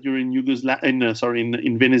better that you're in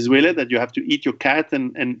in Venezuela, that you have to eat your cat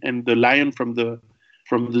and the lion from the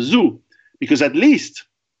zoo, because at least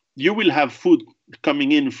you will have food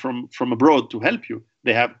coming in from abroad to help you.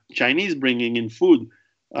 They have Chinese bringing in food,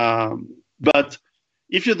 but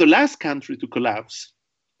if you're the last country to collapse,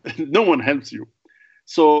 no one helps you.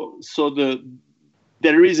 So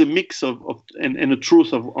there is a mix of and a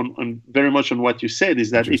truth on very much on what you said,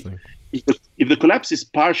 is that if the collapse is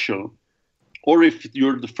partial, or if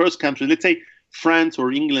you're the first country, let's say France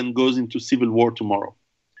or England goes into civil war tomorrow,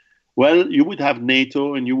 well, you would have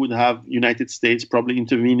NATO and you would have United States probably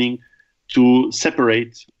intervening to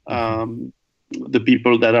separate the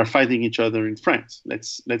people that are fighting each other in France.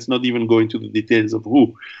 Let's not even go into the details of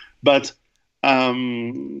who, but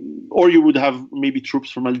or you would have maybe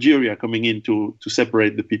troops from Algeria coming in to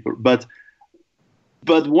separate the people. But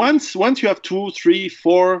once you have 2, 3,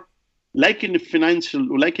 4, like in a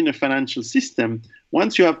financial system,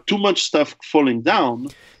 once you have too much stuff falling down.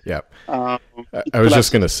 Yeah. I was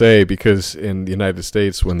just going to say, because in the United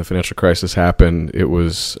States, when the financial crisis happened, it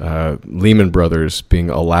was Lehman Brothers being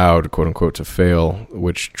allowed, quote unquote, to fail,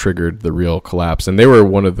 which triggered the real collapse. And they were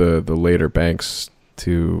one of the later banks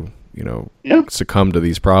to, succumb to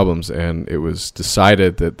these problems. And it was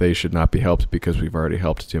decided that they should not be helped because we've already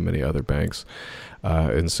helped too many other banks.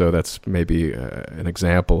 And so that's maybe an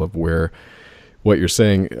example of where what you're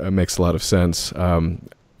saying makes a lot of sense.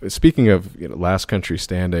 Speaking of last country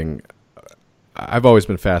standing, I've always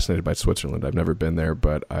been fascinated by Switzerland. I've never been there,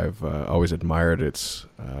 but I've always admired its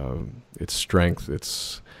strength,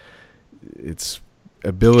 its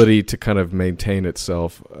ability to kind of maintain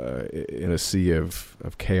itself in a sea of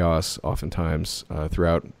chaos, oftentimes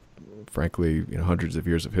throughout, frankly, hundreds of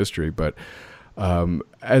years of history. But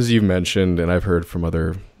as you mentioned, and I've heard from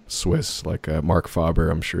other Swiss, like Mark Faber,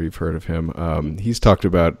 I'm sure you've heard of him. He's talked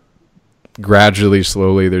about gradually,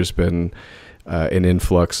 slowly, there's been an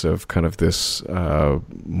influx of kind of this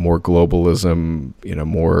more globalism,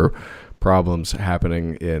 more problems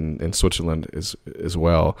happening in Switzerland as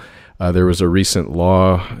well. There was a recent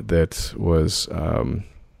law that was,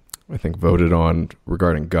 I think, voted on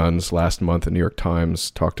regarding guns last month. The New York Times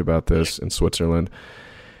talked about this in Switzerland.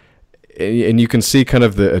 And you can see kind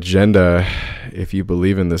of the agenda if you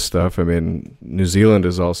believe in this stuff. I mean, New Zealand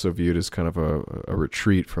is also viewed as kind of a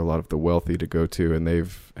retreat for a lot of the wealthy to go to, and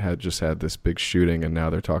they've just had this big shooting, and now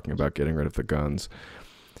they're talking about getting rid of the guns.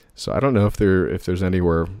 So I don't know if there's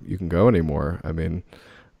anywhere you can go anymore. I mean,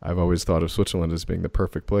 I've always thought of Switzerland as being the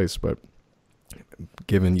perfect place, but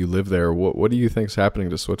given you live there, what do you think is happening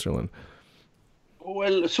to Switzerland?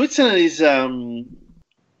 Well, Switzerland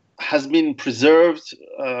has been preserved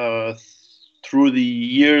through the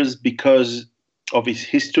years because of his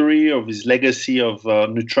history, of his legacy of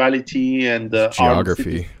neutrality and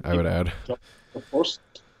geography, I would add. Of course.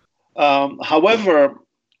 However,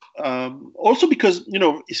 also because,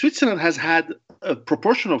 Switzerland has had a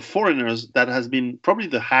proportion of foreigners that has been probably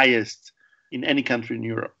the highest in any country in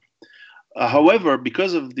Europe. However,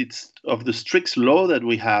 because of the strict law that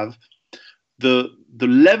we have, the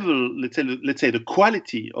level, let's say the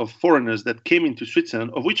quality of foreigners that came into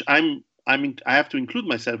Switzerland, of which I have to include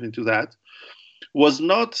myself into that, was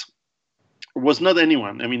not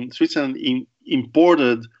anyone. I mean, Switzerland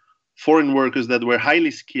imported foreign workers that were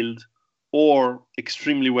highly skilled or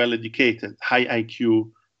extremely well educated, high IQ,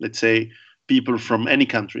 let's say, people from any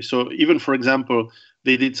country. So even, for example,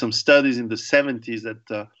 they did some studies in the 70s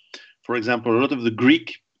that, for example, a lot of the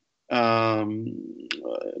Greek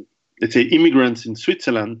let's say immigrants in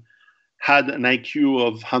Switzerland had an IQ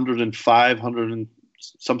of 105, 100 and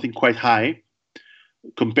something quite high.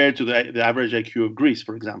 compared to the average IQ of Greece,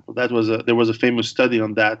 for example. There was a famous study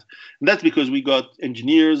on that. And that's because we got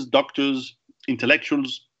engineers, doctors,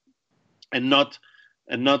 intellectuals, and not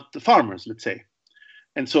the farmers, let's say.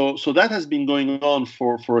 And so that has been going on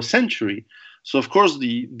for a century. So of course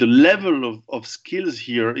the level of skills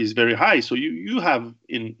here is very high. So you have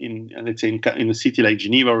in let's say in a city like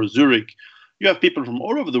Geneva or Zurich, you have people from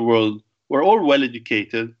all over the world who are all well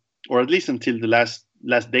educated, or at least until the last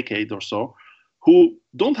decade or so, who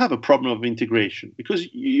don't have a problem of integration, because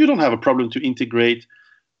you don't have a problem to integrate,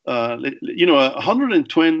 a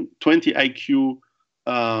 120 IQ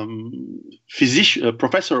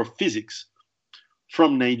professor of physics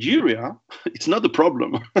from Nigeria. It's not a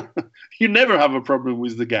problem. You never have a problem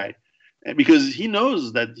with the guy, because he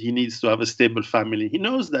knows that he needs to have a stable family. He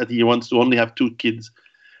knows that he wants to only have 2 kids.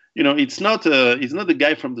 It's not a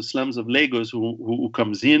guy from the slums of Lagos who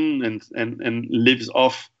comes in and lives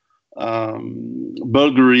off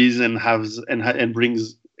burglaries and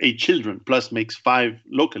brings 8 children plus makes 5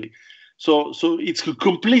 locally. So it's a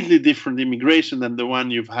completely different immigration than the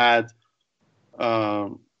one you've had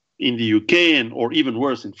in the UK or even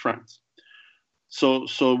worse in France.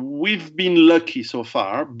 So we've been lucky so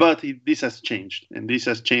far, but this has changed, and this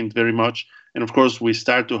has changed very much. And of course, we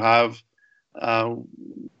start to have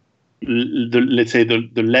let's say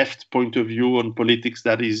the left point of view on politics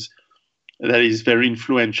that is very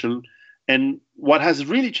influential. And what has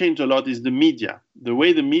really changed a lot is the media. The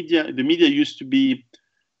way the media used to be,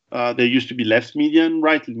 there used to be left media and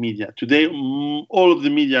right media. Today, all of the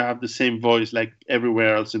media have the same voice like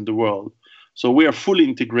everywhere else in the world. So we are fully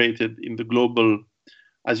integrated in the global,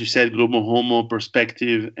 as you said, global homo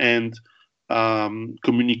perspective and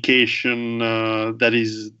communication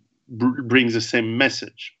that brings the same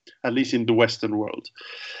message, at least in the Western world.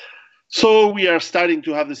 So we are starting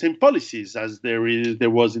to have the same policies as there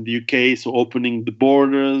was in the UK. So opening the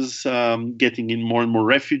borders, getting in more and more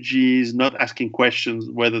refugees, not asking questions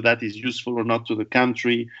whether that is useful or not to the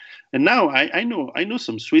country. And now I know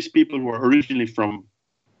some Swiss people who are originally from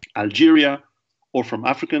Algeria or from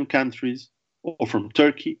African countries or from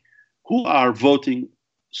Turkey who are voting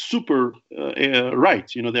super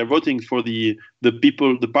right. They're voting for the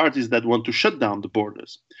parties that want to shut down the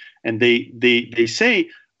borders. And they say,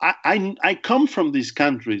 I come from these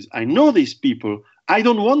countries. I know these people. I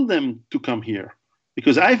don't want them to come here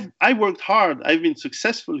because I worked hard. I've been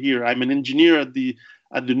successful here. I'm an engineer at the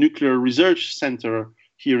Nuclear Research Center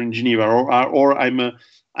here in Geneva, or I'm a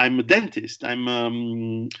dentist. I'm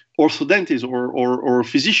orthodontist or a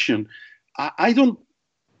physician. I don't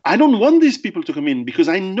want these people to come in because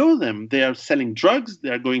I know them. They are selling drugs. They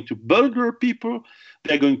are going to burgle people.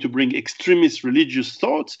 They're going to bring extremist religious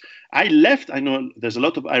thoughts. I know there's a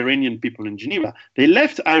lot of Iranian people in Geneva. They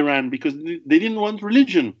left Iran because they didn't want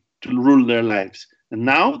religion to rule their lives. And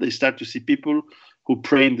now they start to see people who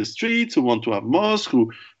pray in the streets, who want to have mosques,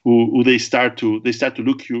 who they start to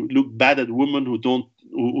look bad at women who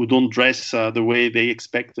don't dress the way they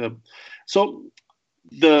expect. So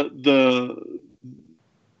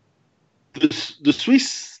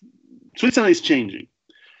Switzerland is changing.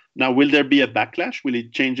 Now, will there be a backlash? Will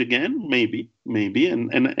it change again? Maybe.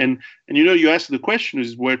 And you ask the question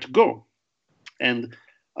is where to go. And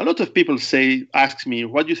a lot of people ask me,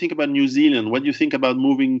 what do you think about New Zealand? What do you think about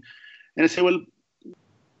moving? And I say, well,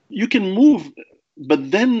 you can move,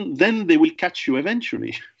 but then they will catch you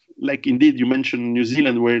eventually. Like indeed, you mentioned New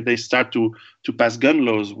Zealand, where they start to pass gun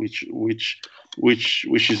laws, which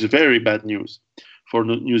is very bad news for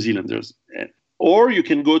New Zealanders. Or you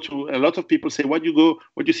can go to, a lot of people say, what do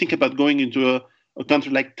you think about going into a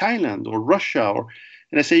country like Thailand or Russia?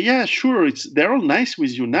 And I say, yeah, sure, they're all nice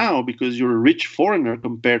with you now because you're a rich foreigner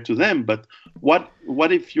compared to them. But what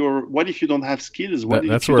if you don't have skills?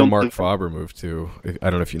 That's where Mark Faber moved to. I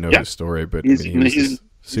don't know if you know his story, but he was a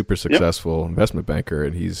super successful investment banker,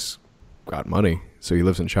 and he's got money, so he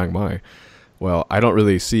lives in Chiang Mai. Well, I don't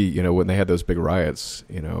really see, when they had those big riots,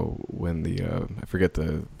 when I forget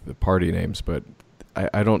the party names, but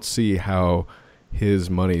I don't see how his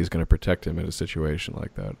money is going to protect him in a situation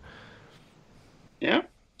like that. Yeah.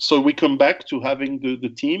 So we come back to having the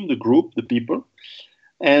team, the group, the people,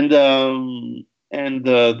 and the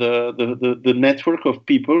network of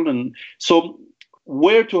people. And so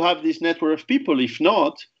where to have this network of people, if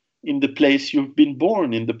not in the place you've been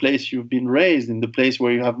born, in the place you've been raised, in the place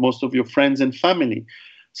where you have most of your friends and family.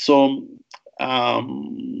 So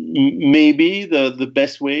maybe the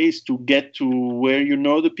best way is to get to where you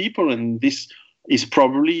know the people, and this is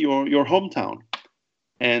probably your hometown,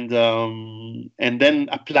 and then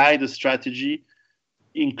apply the strategy,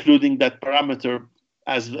 including that parameter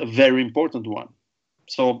as a very important one.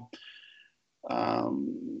 So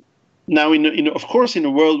Now, of course, in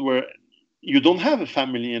a world where you don't have a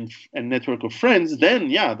family and network of friends, then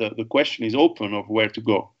the question is open of where to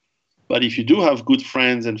go. But if you do have good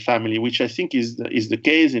friends and family, which I think is the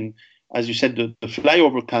case in, as you said, the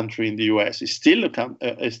flyover country in the U.S. is still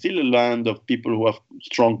a land of people who have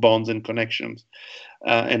strong bonds and connections,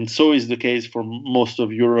 and so is the case for most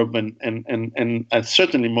of Europe and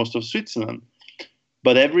certainly most of Switzerland.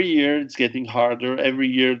 But every year it's getting harder. Every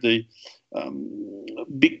year there's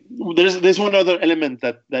one other element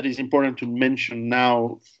that is important to mention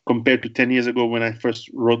now compared to 10 years ago when I first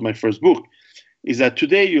wrote my first book, is that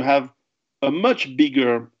today you have a much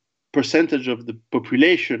bigger percentage of the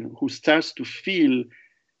population who starts to feel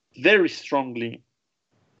very strongly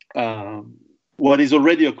what is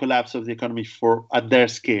already a collapse of the economy at their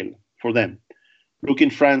scale for them. Look in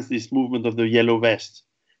France, this movement of the yellow vest.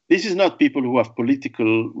 This is not people who have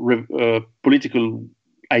political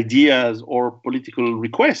ideas or political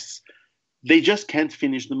requests. They just can't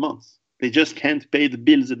finish the month. They just can't pay the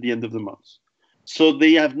bills at the end of the month. So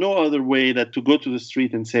they have no other way than to go to the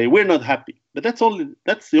street and say, we're not happy. But that's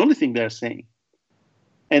the only thing they're saying.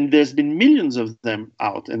 And there's been millions of them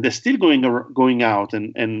out, and they're still going out,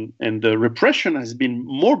 and the repression has been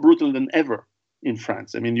more brutal than ever in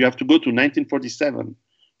France. I mean, you have to go to 1947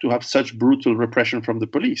 to have such brutal repression from the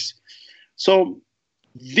police. So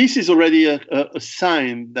this is already a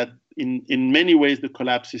sign that in many ways the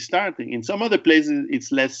collapse is starting. In some other places,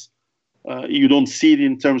 it's less. You don't see it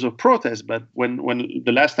in terms of protest, but when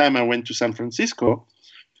the last time I went to San Francisco,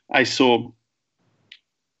 I saw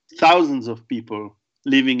thousands of people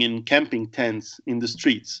living in camping tents in the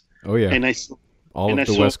streets. Oh yeah, and all of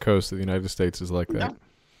the West Coast of the United States is like that.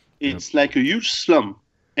 Yeah, it's like a huge slum,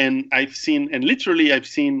 and I've seen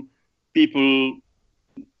people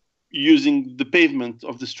using the pavement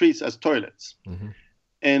of the streets as toilets,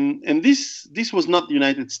 and this was not the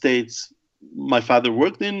United States my father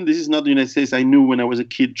worked in. This is not the United States I knew when I was a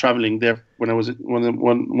kid traveling there. When I was a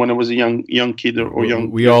young kid or young.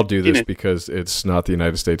 We all do this because it's not the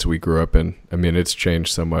United States we grew up in. I mean, it's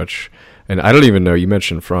changed so much, and I don't even know. You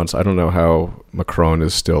mentioned France. I don't know how Macron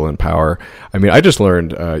is still in power. I mean, I just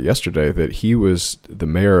learned yesterday that he was the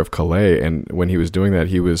mayor of Calais, and when he was doing that,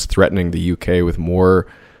 he was threatening the UK with more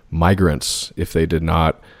migrants if they did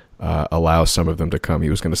not allow some of them to come. He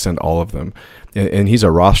was going to send all of them, and he's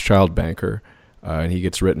a Rothschild banker, and he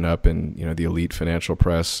gets written up in the elite financial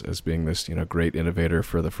press as being this great innovator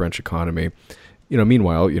for the French economy.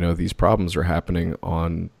 Meanwhile, these problems are happening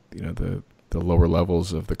on the lower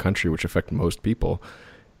levels of the country, which affect most people,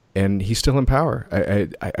 and he's still in power. I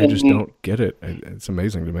just don't get it. It's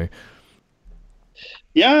amazing to me.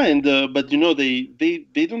 Yeah, and but they don't.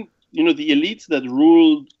 The elites that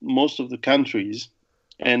ruled most of the countries.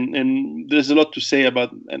 And there's a lot to say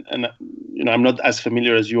about, and I'm not as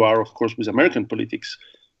familiar as you are, of course, with American politics.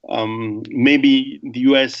 Maybe the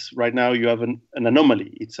U.S. right now you have an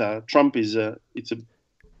anomaly. Trump is it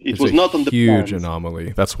was not on the huge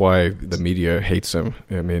anomaly. That's why the media hates him.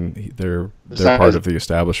 I mean, they're part of the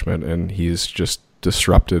establishment, and he's just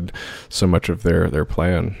disrupted so much of their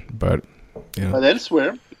plan. But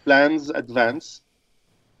elsewhere, plans advance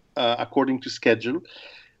according to schedule.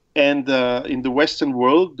 And in the Western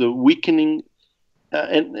world, the weakening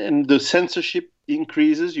and the censorship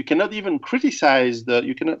increases. You cannot even criticize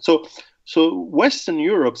So Western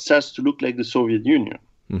Europe starts to look like the Soviet Union,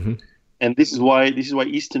 and this is why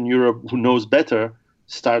Eastern Europe, who knows better,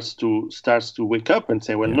 starts to wake up and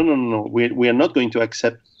say, well, no, we are not going to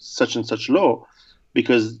accept such and such law,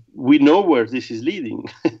 because we know where this is leading,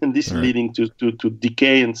 and this is leading to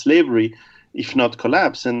decay and slavery, if not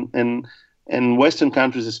collapse. And Western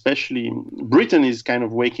countries, especially Britain, is kind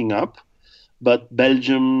of waking up, but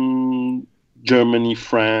Belgium, Germany,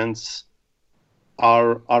 France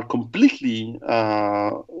are completely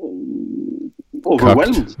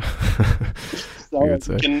overwhelmed. So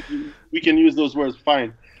we can use those words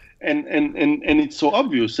fine, and it's so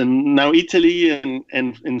obvious. And now Italy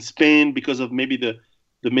and Spain, because of maybe the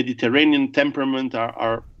Mediterranean temperament,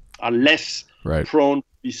 are less prone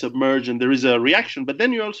be submerged, and there is a reaction. But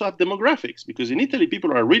then you also have demographics, because in Italy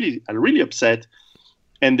people are really upset,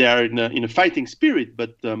 and they are in a fighting spirit.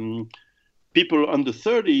 But people under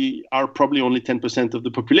 30 are probably only 10% of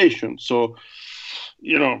the population. So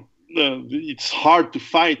it's hard to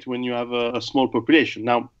fight when you have a small population.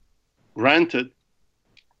 Now, granted,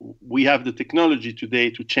 we have the technology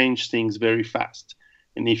today to change things very fast,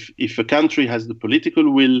 and if a country has the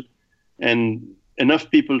political will and enough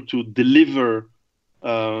people to deliver,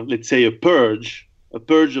 let's say, a purge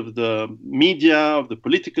of the media, of the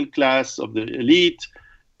political class, of the elite,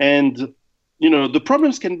 and the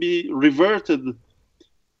problems can be reverted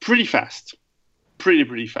pretty fast,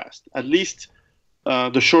 pretty fast. At least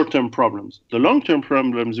the short-term problems. The long-term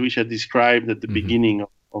problems, which I described at the beginning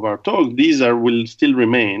of our talk, these will still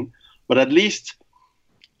remain. But at least,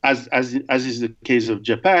 as is the case of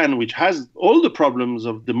Japan, which has all the problems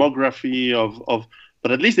of demography,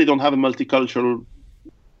 but at least they don't have a multicultural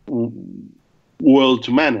world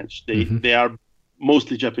to manage. They are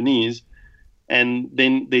mostly Japanese, and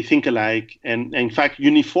then they think alike. And in fact,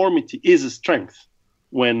 uniformity is a strength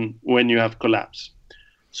when you have collapse.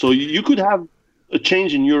 So you could have a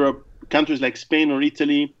change in Europe, countries like Spain or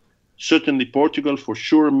Italy, certainly Portugal for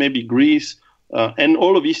sure, maybe Greece, and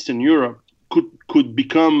all of Eastern Europe could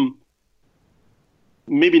become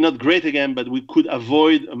maybe not great again, but we could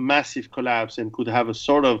avoid a massive collapse and could have a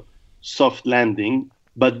sort of soft landing,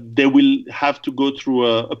 but they will have to go through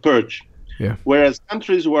a purge. Yeah. Whereas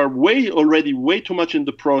countries who are already way too much in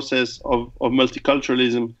the process of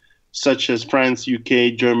multiculturalism, such as France,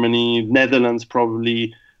 UK, Germany, Netherlands,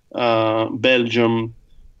 probably, Belgium,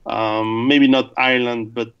 maybe not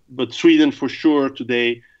Ireland, but Sweden for sure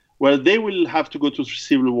today, well, they will have to go to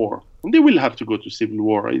civil war. And they will have to go to civil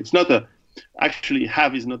war. It's not actually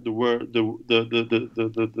have is not the word.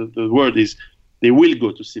 The word is they will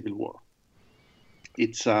go to civil war.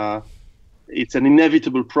 It's an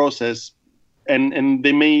inevitable process, and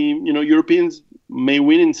they may, Europeans may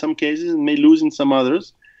win in some cases and may lose in some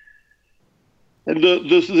others. And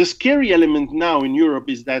the scary element now in Europe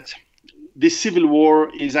is that this civil war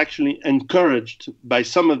is actually encouraged by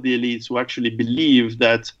some of the elites who actually believe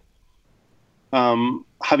that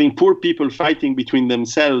having poor people fighting between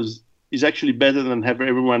themselves is actually better than have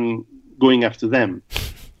everyone going after them.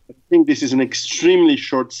 I think this is an extremely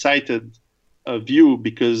short-sighted view,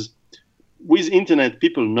 because with internet,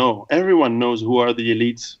 everyone knows who are the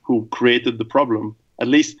elites who created the problem, at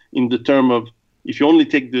least in the term of, if you only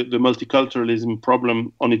take the multiculturalism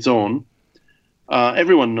problem on its own,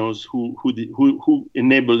 everyone knows who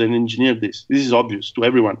enabled and engineered this. This is obvious to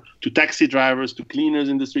everyone, to taxi drivers, to cleaners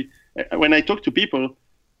in the street. When I talk to people,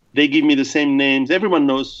 they give me the same names. Everyone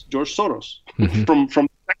knows George Soros, from the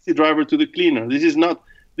taxi driver to the cleaner. This is not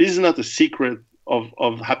a secret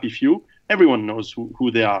of happy few. Everyone knows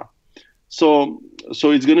who they are. So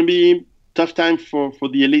it's going to be tough time for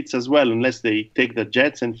the elites as well, unless they take their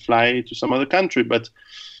jets and fly to some other country. But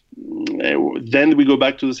then we go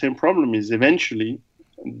back to the same problem: is eventually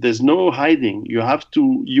there's no hiding. You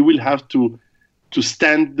will have to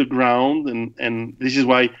stand the ground, and this is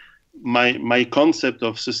why my concept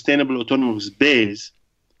of sustainable autonomous base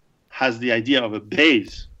has the idea of a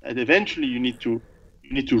base. And eventually you need to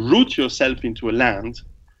root yourself into a land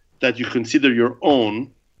that you consider your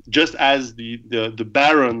own, just as the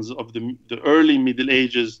barons of the early Middle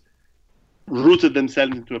Ages rooted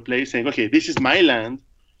themselves into a place, saying, okay, this is my land,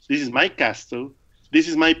 this is my castle, this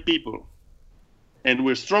is my people. And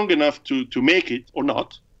we're strong enough to make it or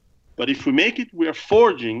not. But if we make it, we are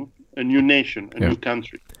forging a new nation, a new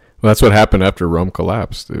country. Well, that's what happened after Rome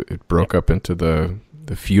collapsed. It broke up into the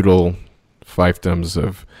feudal fiefdoms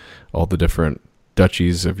of all the different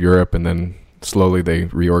duchies of Europe, and then slowly they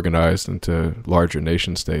reorganized into larger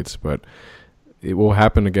nation states. But it will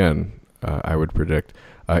happen again, I would predict.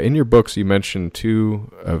 In your books, you mentioned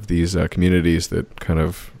two of these communities that kind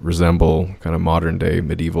of resemble kind of modern-day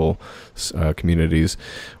medieval communities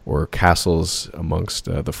or castles amongst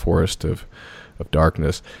the forest of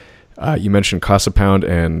darkness. You mentioned Casa Pound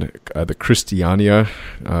and the Christiania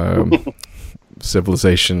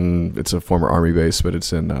civilization. It's a former army base, but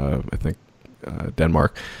it's in, I think,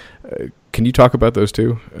 Denmark. Can you talk about those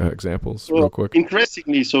two examples real quick?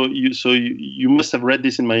 Interestingly, so you must have read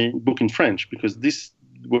this in my book in French, because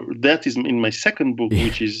that is in my second book,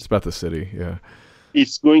 which is it's about the city. Yeah,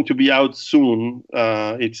 it's going to be out soon.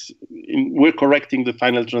 We're correcting the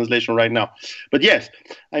final translation right now. But yes,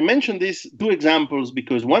 I mentioned these two examples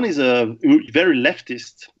because one is a very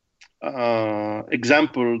leftist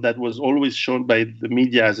example that was always shown by the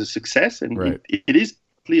media as a success, and right. it is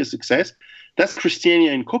a success. That's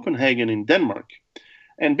Christiania in Copenhagen in Denmark.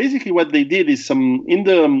 And basically what they did is in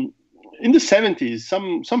the 70s,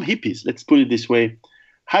 some hippies, let's put it this way,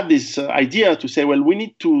 had this idea to say, well, we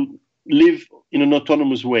need to live in an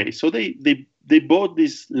autonomous way. So they bought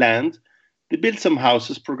this land, they built some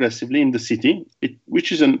houses progressively in the city,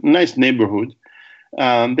 which is a nice neighborhood.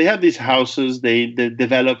 They had these houses, they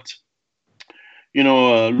developed,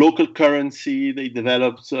 local currency, they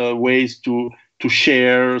developed ways to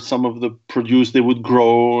share some of the produce they would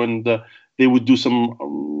grow, and they would do some,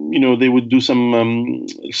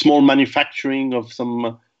 small manufacturing of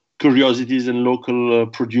some curiosities and local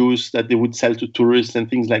produce that they would sell to tourists and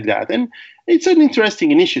things like that. And it's an interesting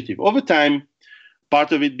initiative. Over time,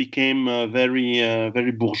 part of it became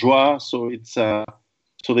very bourgeois. So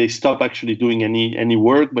so they stopped actually doing any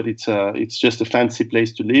work, but it's just a fancy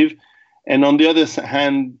place to live. And on the other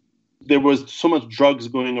hand, there was so much drugs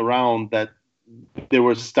going around that they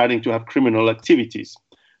were starting to have criminal activities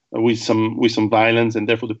with some violence, and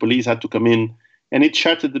therefore the police had to come in, and it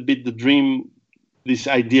shattered a bit the dream, this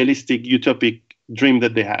idealistic, utopic dream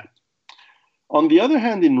that they had. On the other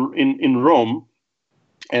hand, in Rome,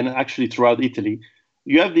 and actually throughout Italy,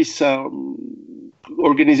 you have this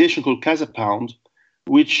organization called Casa Pound,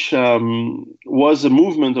 which was a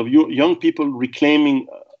movement of young people reclaiming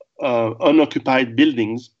unoccupied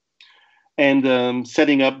buildings and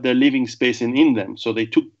setting up their living space in them. So they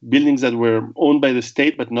took buildings that were owned by the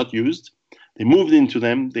state but not used. They moved into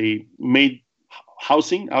them. They made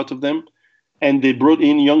housing out of them, and they brought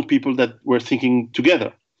in young people that were thinking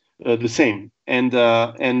together the same. And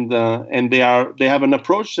they have an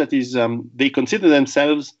approach that is they consider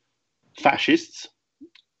themselves fascists.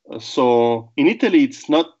 So in Italy,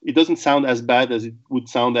 it doesn't sound as bad as it would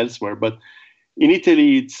sound elsewhere. But in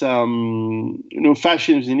Italy, it's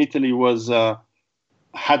fascism in Italy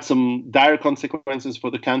had some dire consequences for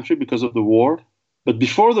the country because of the war. But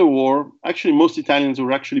before the war, actually, most Italians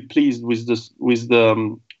were actually pleased with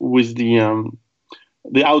the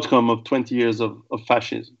outcome of 20 years of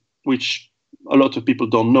fascism, which a lot of people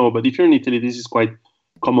don't know. But if you're in Italy, this is quite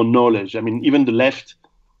common knowledge. I mean, even the left,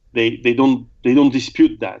 they don't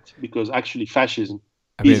dispute that, because actually fascism.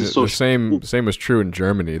 I mean, the same was true in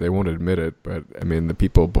Germany. They won't admit it, but I mean, the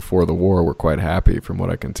people before the war were quite happy, from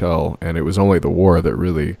what I can tell, and it was only the war that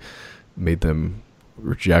really made them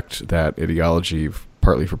reject that ideology,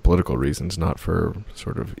 partly for political reasons, not for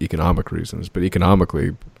sort of economic reasons. But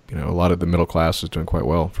economically, a lot of the middle class is doing quite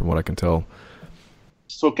well, from what I can tell.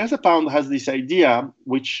 So Casa Pound has this idea,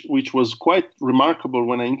 which was quite remarkable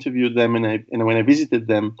when I interviewed them and when I visited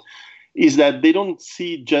them, is that they don't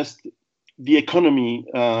see just the economy.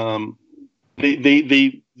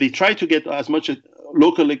 They try to get as much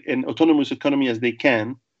local and autonomous economy as they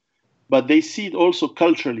can, but they see it also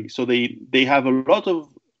culturally. So they have a lot of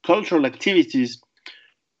cultural activities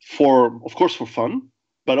of course, for fun,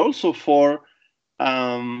 but also for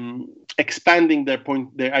expanding their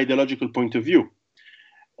ideological point of view.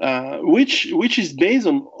 Which is based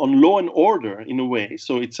on law and order in a way.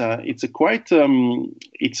 So it's not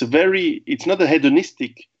a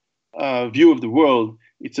hedonistic view of the world.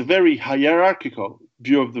 It's a very hierarchical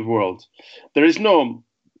view of the world. There is no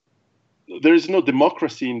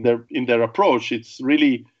democracy in their approach. It's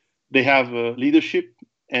really, they have leadership,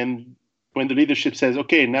 and when the leadership says,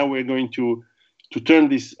 okay, now we're going to turn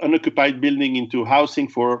this unoccupied building into housing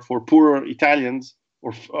for poor Italians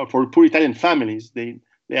or for poor Italian families, they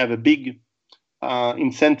have a big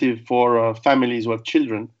incentive for families who have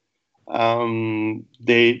children.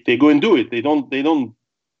 They go and do it. They don't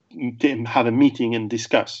have a meeting and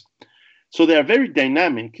discuss. So they are very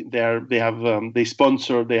dynamic. They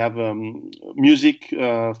sponsor. They have music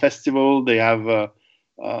festival. They have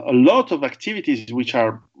a lot of activities which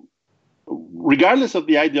are, regardless of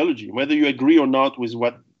the ideology, whether you agree or not with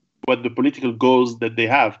what the political goals that they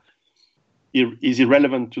have, is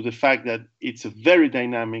irrelevant to the fact that it's a very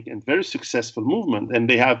dynamic and very successful movement. And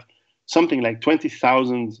they have something like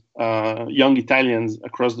 20,000 young Italians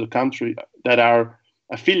across the country that are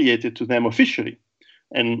affiliated to them officially.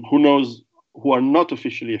 And who knows who are not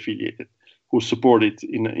officially affiliated, who support it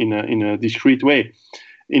in a discreet way.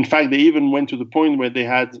 In fact, they even went to the point where they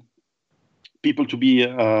had people to be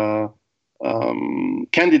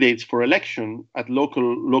candidates for election at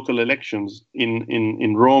local elections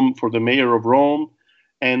in Rome, for the mayor of Rome,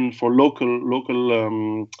 and for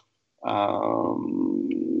local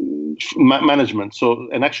management. So,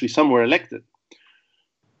 and actually some were elected,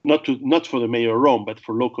 not for the mayor of Rome, but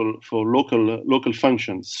for local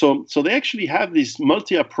functions. So they actually have this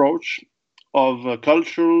multi-approach of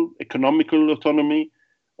cultural, economical autonomy,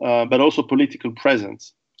 but also political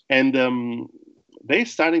presence. And they're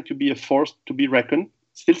starting to be a force to be reckoned,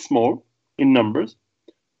 still small in numbers,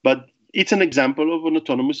 but it's an example of an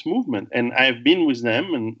autonomous movement. And I've been with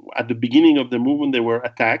them, and at the beginning of the movement, they were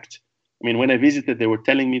attacked. I mean, when I visited, they were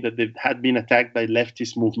telling me that they had been attacked by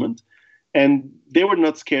leftist movement, and they were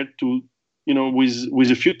not scared to,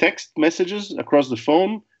 with a few text messages across the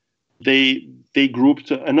phone, they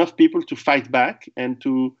grouped enough people to fight back and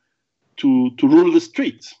to rule the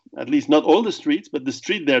streets. At least not all the streets, but the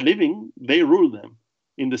street they're living, they rule them,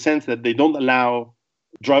 in the sense that they don't allow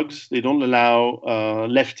drugs, they don't allow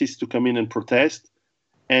leftists to come in and protest.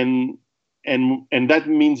 And and that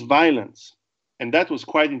means violence. And that was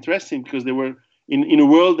quite interesting because they were in a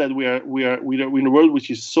world that we are in a world which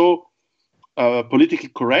is so politically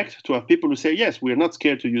correct, to have people who say, yes, we are not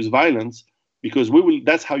scared to use violence because we will.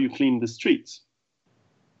 That's how you clean the streets.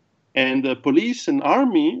 And the police and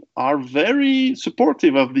army are very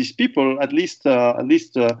supportive of these people, at least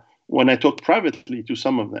when I talk privately to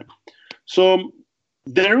some of them. So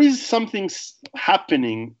there is something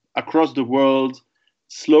happening across the world,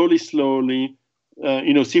 slowly.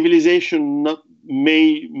 Civilization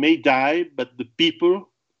may die, but the people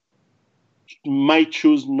might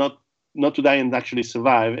choose not to die and actually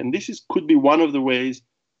survive. And this could be one of the ways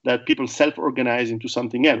that people self-organize into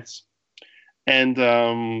something else. And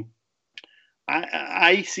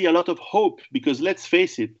I see a lot of hope because, let's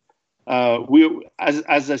face it,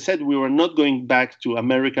 as I said, we were not going back to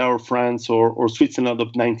America or France or Switzerland of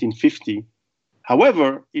 1950.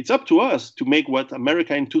 However, it's up to us to make what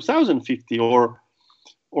America in 2050, or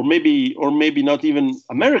maybe not even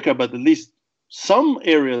America, but at least some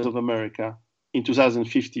areas of America in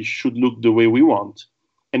 2050 should look the way we want.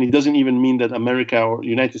 And it doesn't even mean that America or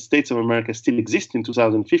United States of America still exist in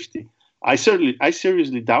 2050. I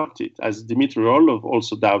seriously doubt it, as Dmitry Orlov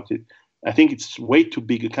also doubted. I think it's way too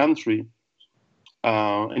big a country,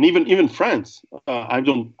 and even France. I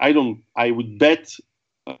would bet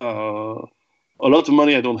a lot of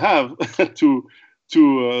money I don't have to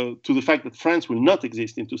the fact that France will not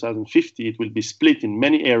exist in 2050. It will be split in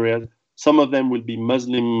many areas. Some of them will be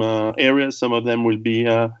Muslim areas. Some of them will be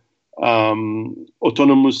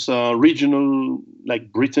autonomous regional,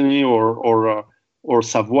 like Brittany or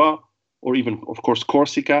Savoie, or even, of course,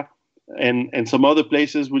 Corsica, and some other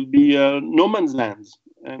places will be no man's lands,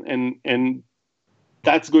 and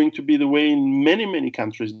that's going to be the way in many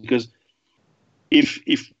countries, because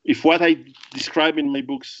if what I describe in my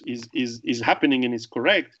books is happening and is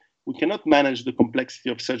correct, we cannot manage the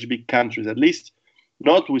complexity of such big countries, at least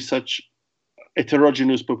not with such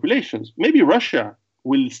heterogeneous populations. Maybe Russia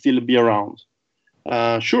will still be around.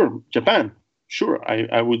 Sure, Japan. Sure,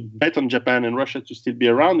 I would bet on Japan and Russia to still be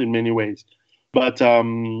around in many ways, but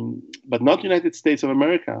not United States of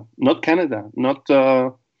America, not Canada, not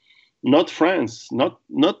France, not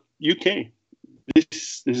UK.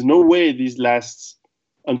 There's no way this lasts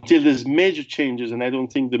until there's major changes, and I don't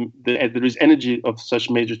think there is energy of such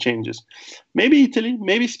major changes. Maybe Italy,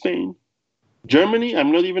 maybe Spain, Germany.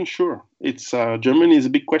 I'm not even sure. It's Germany is a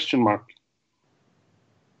big question mark.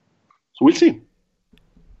 So we'll see.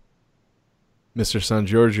 Mr. San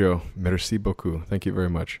Giorgio, merci beaucoup. Thank you very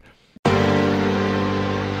much.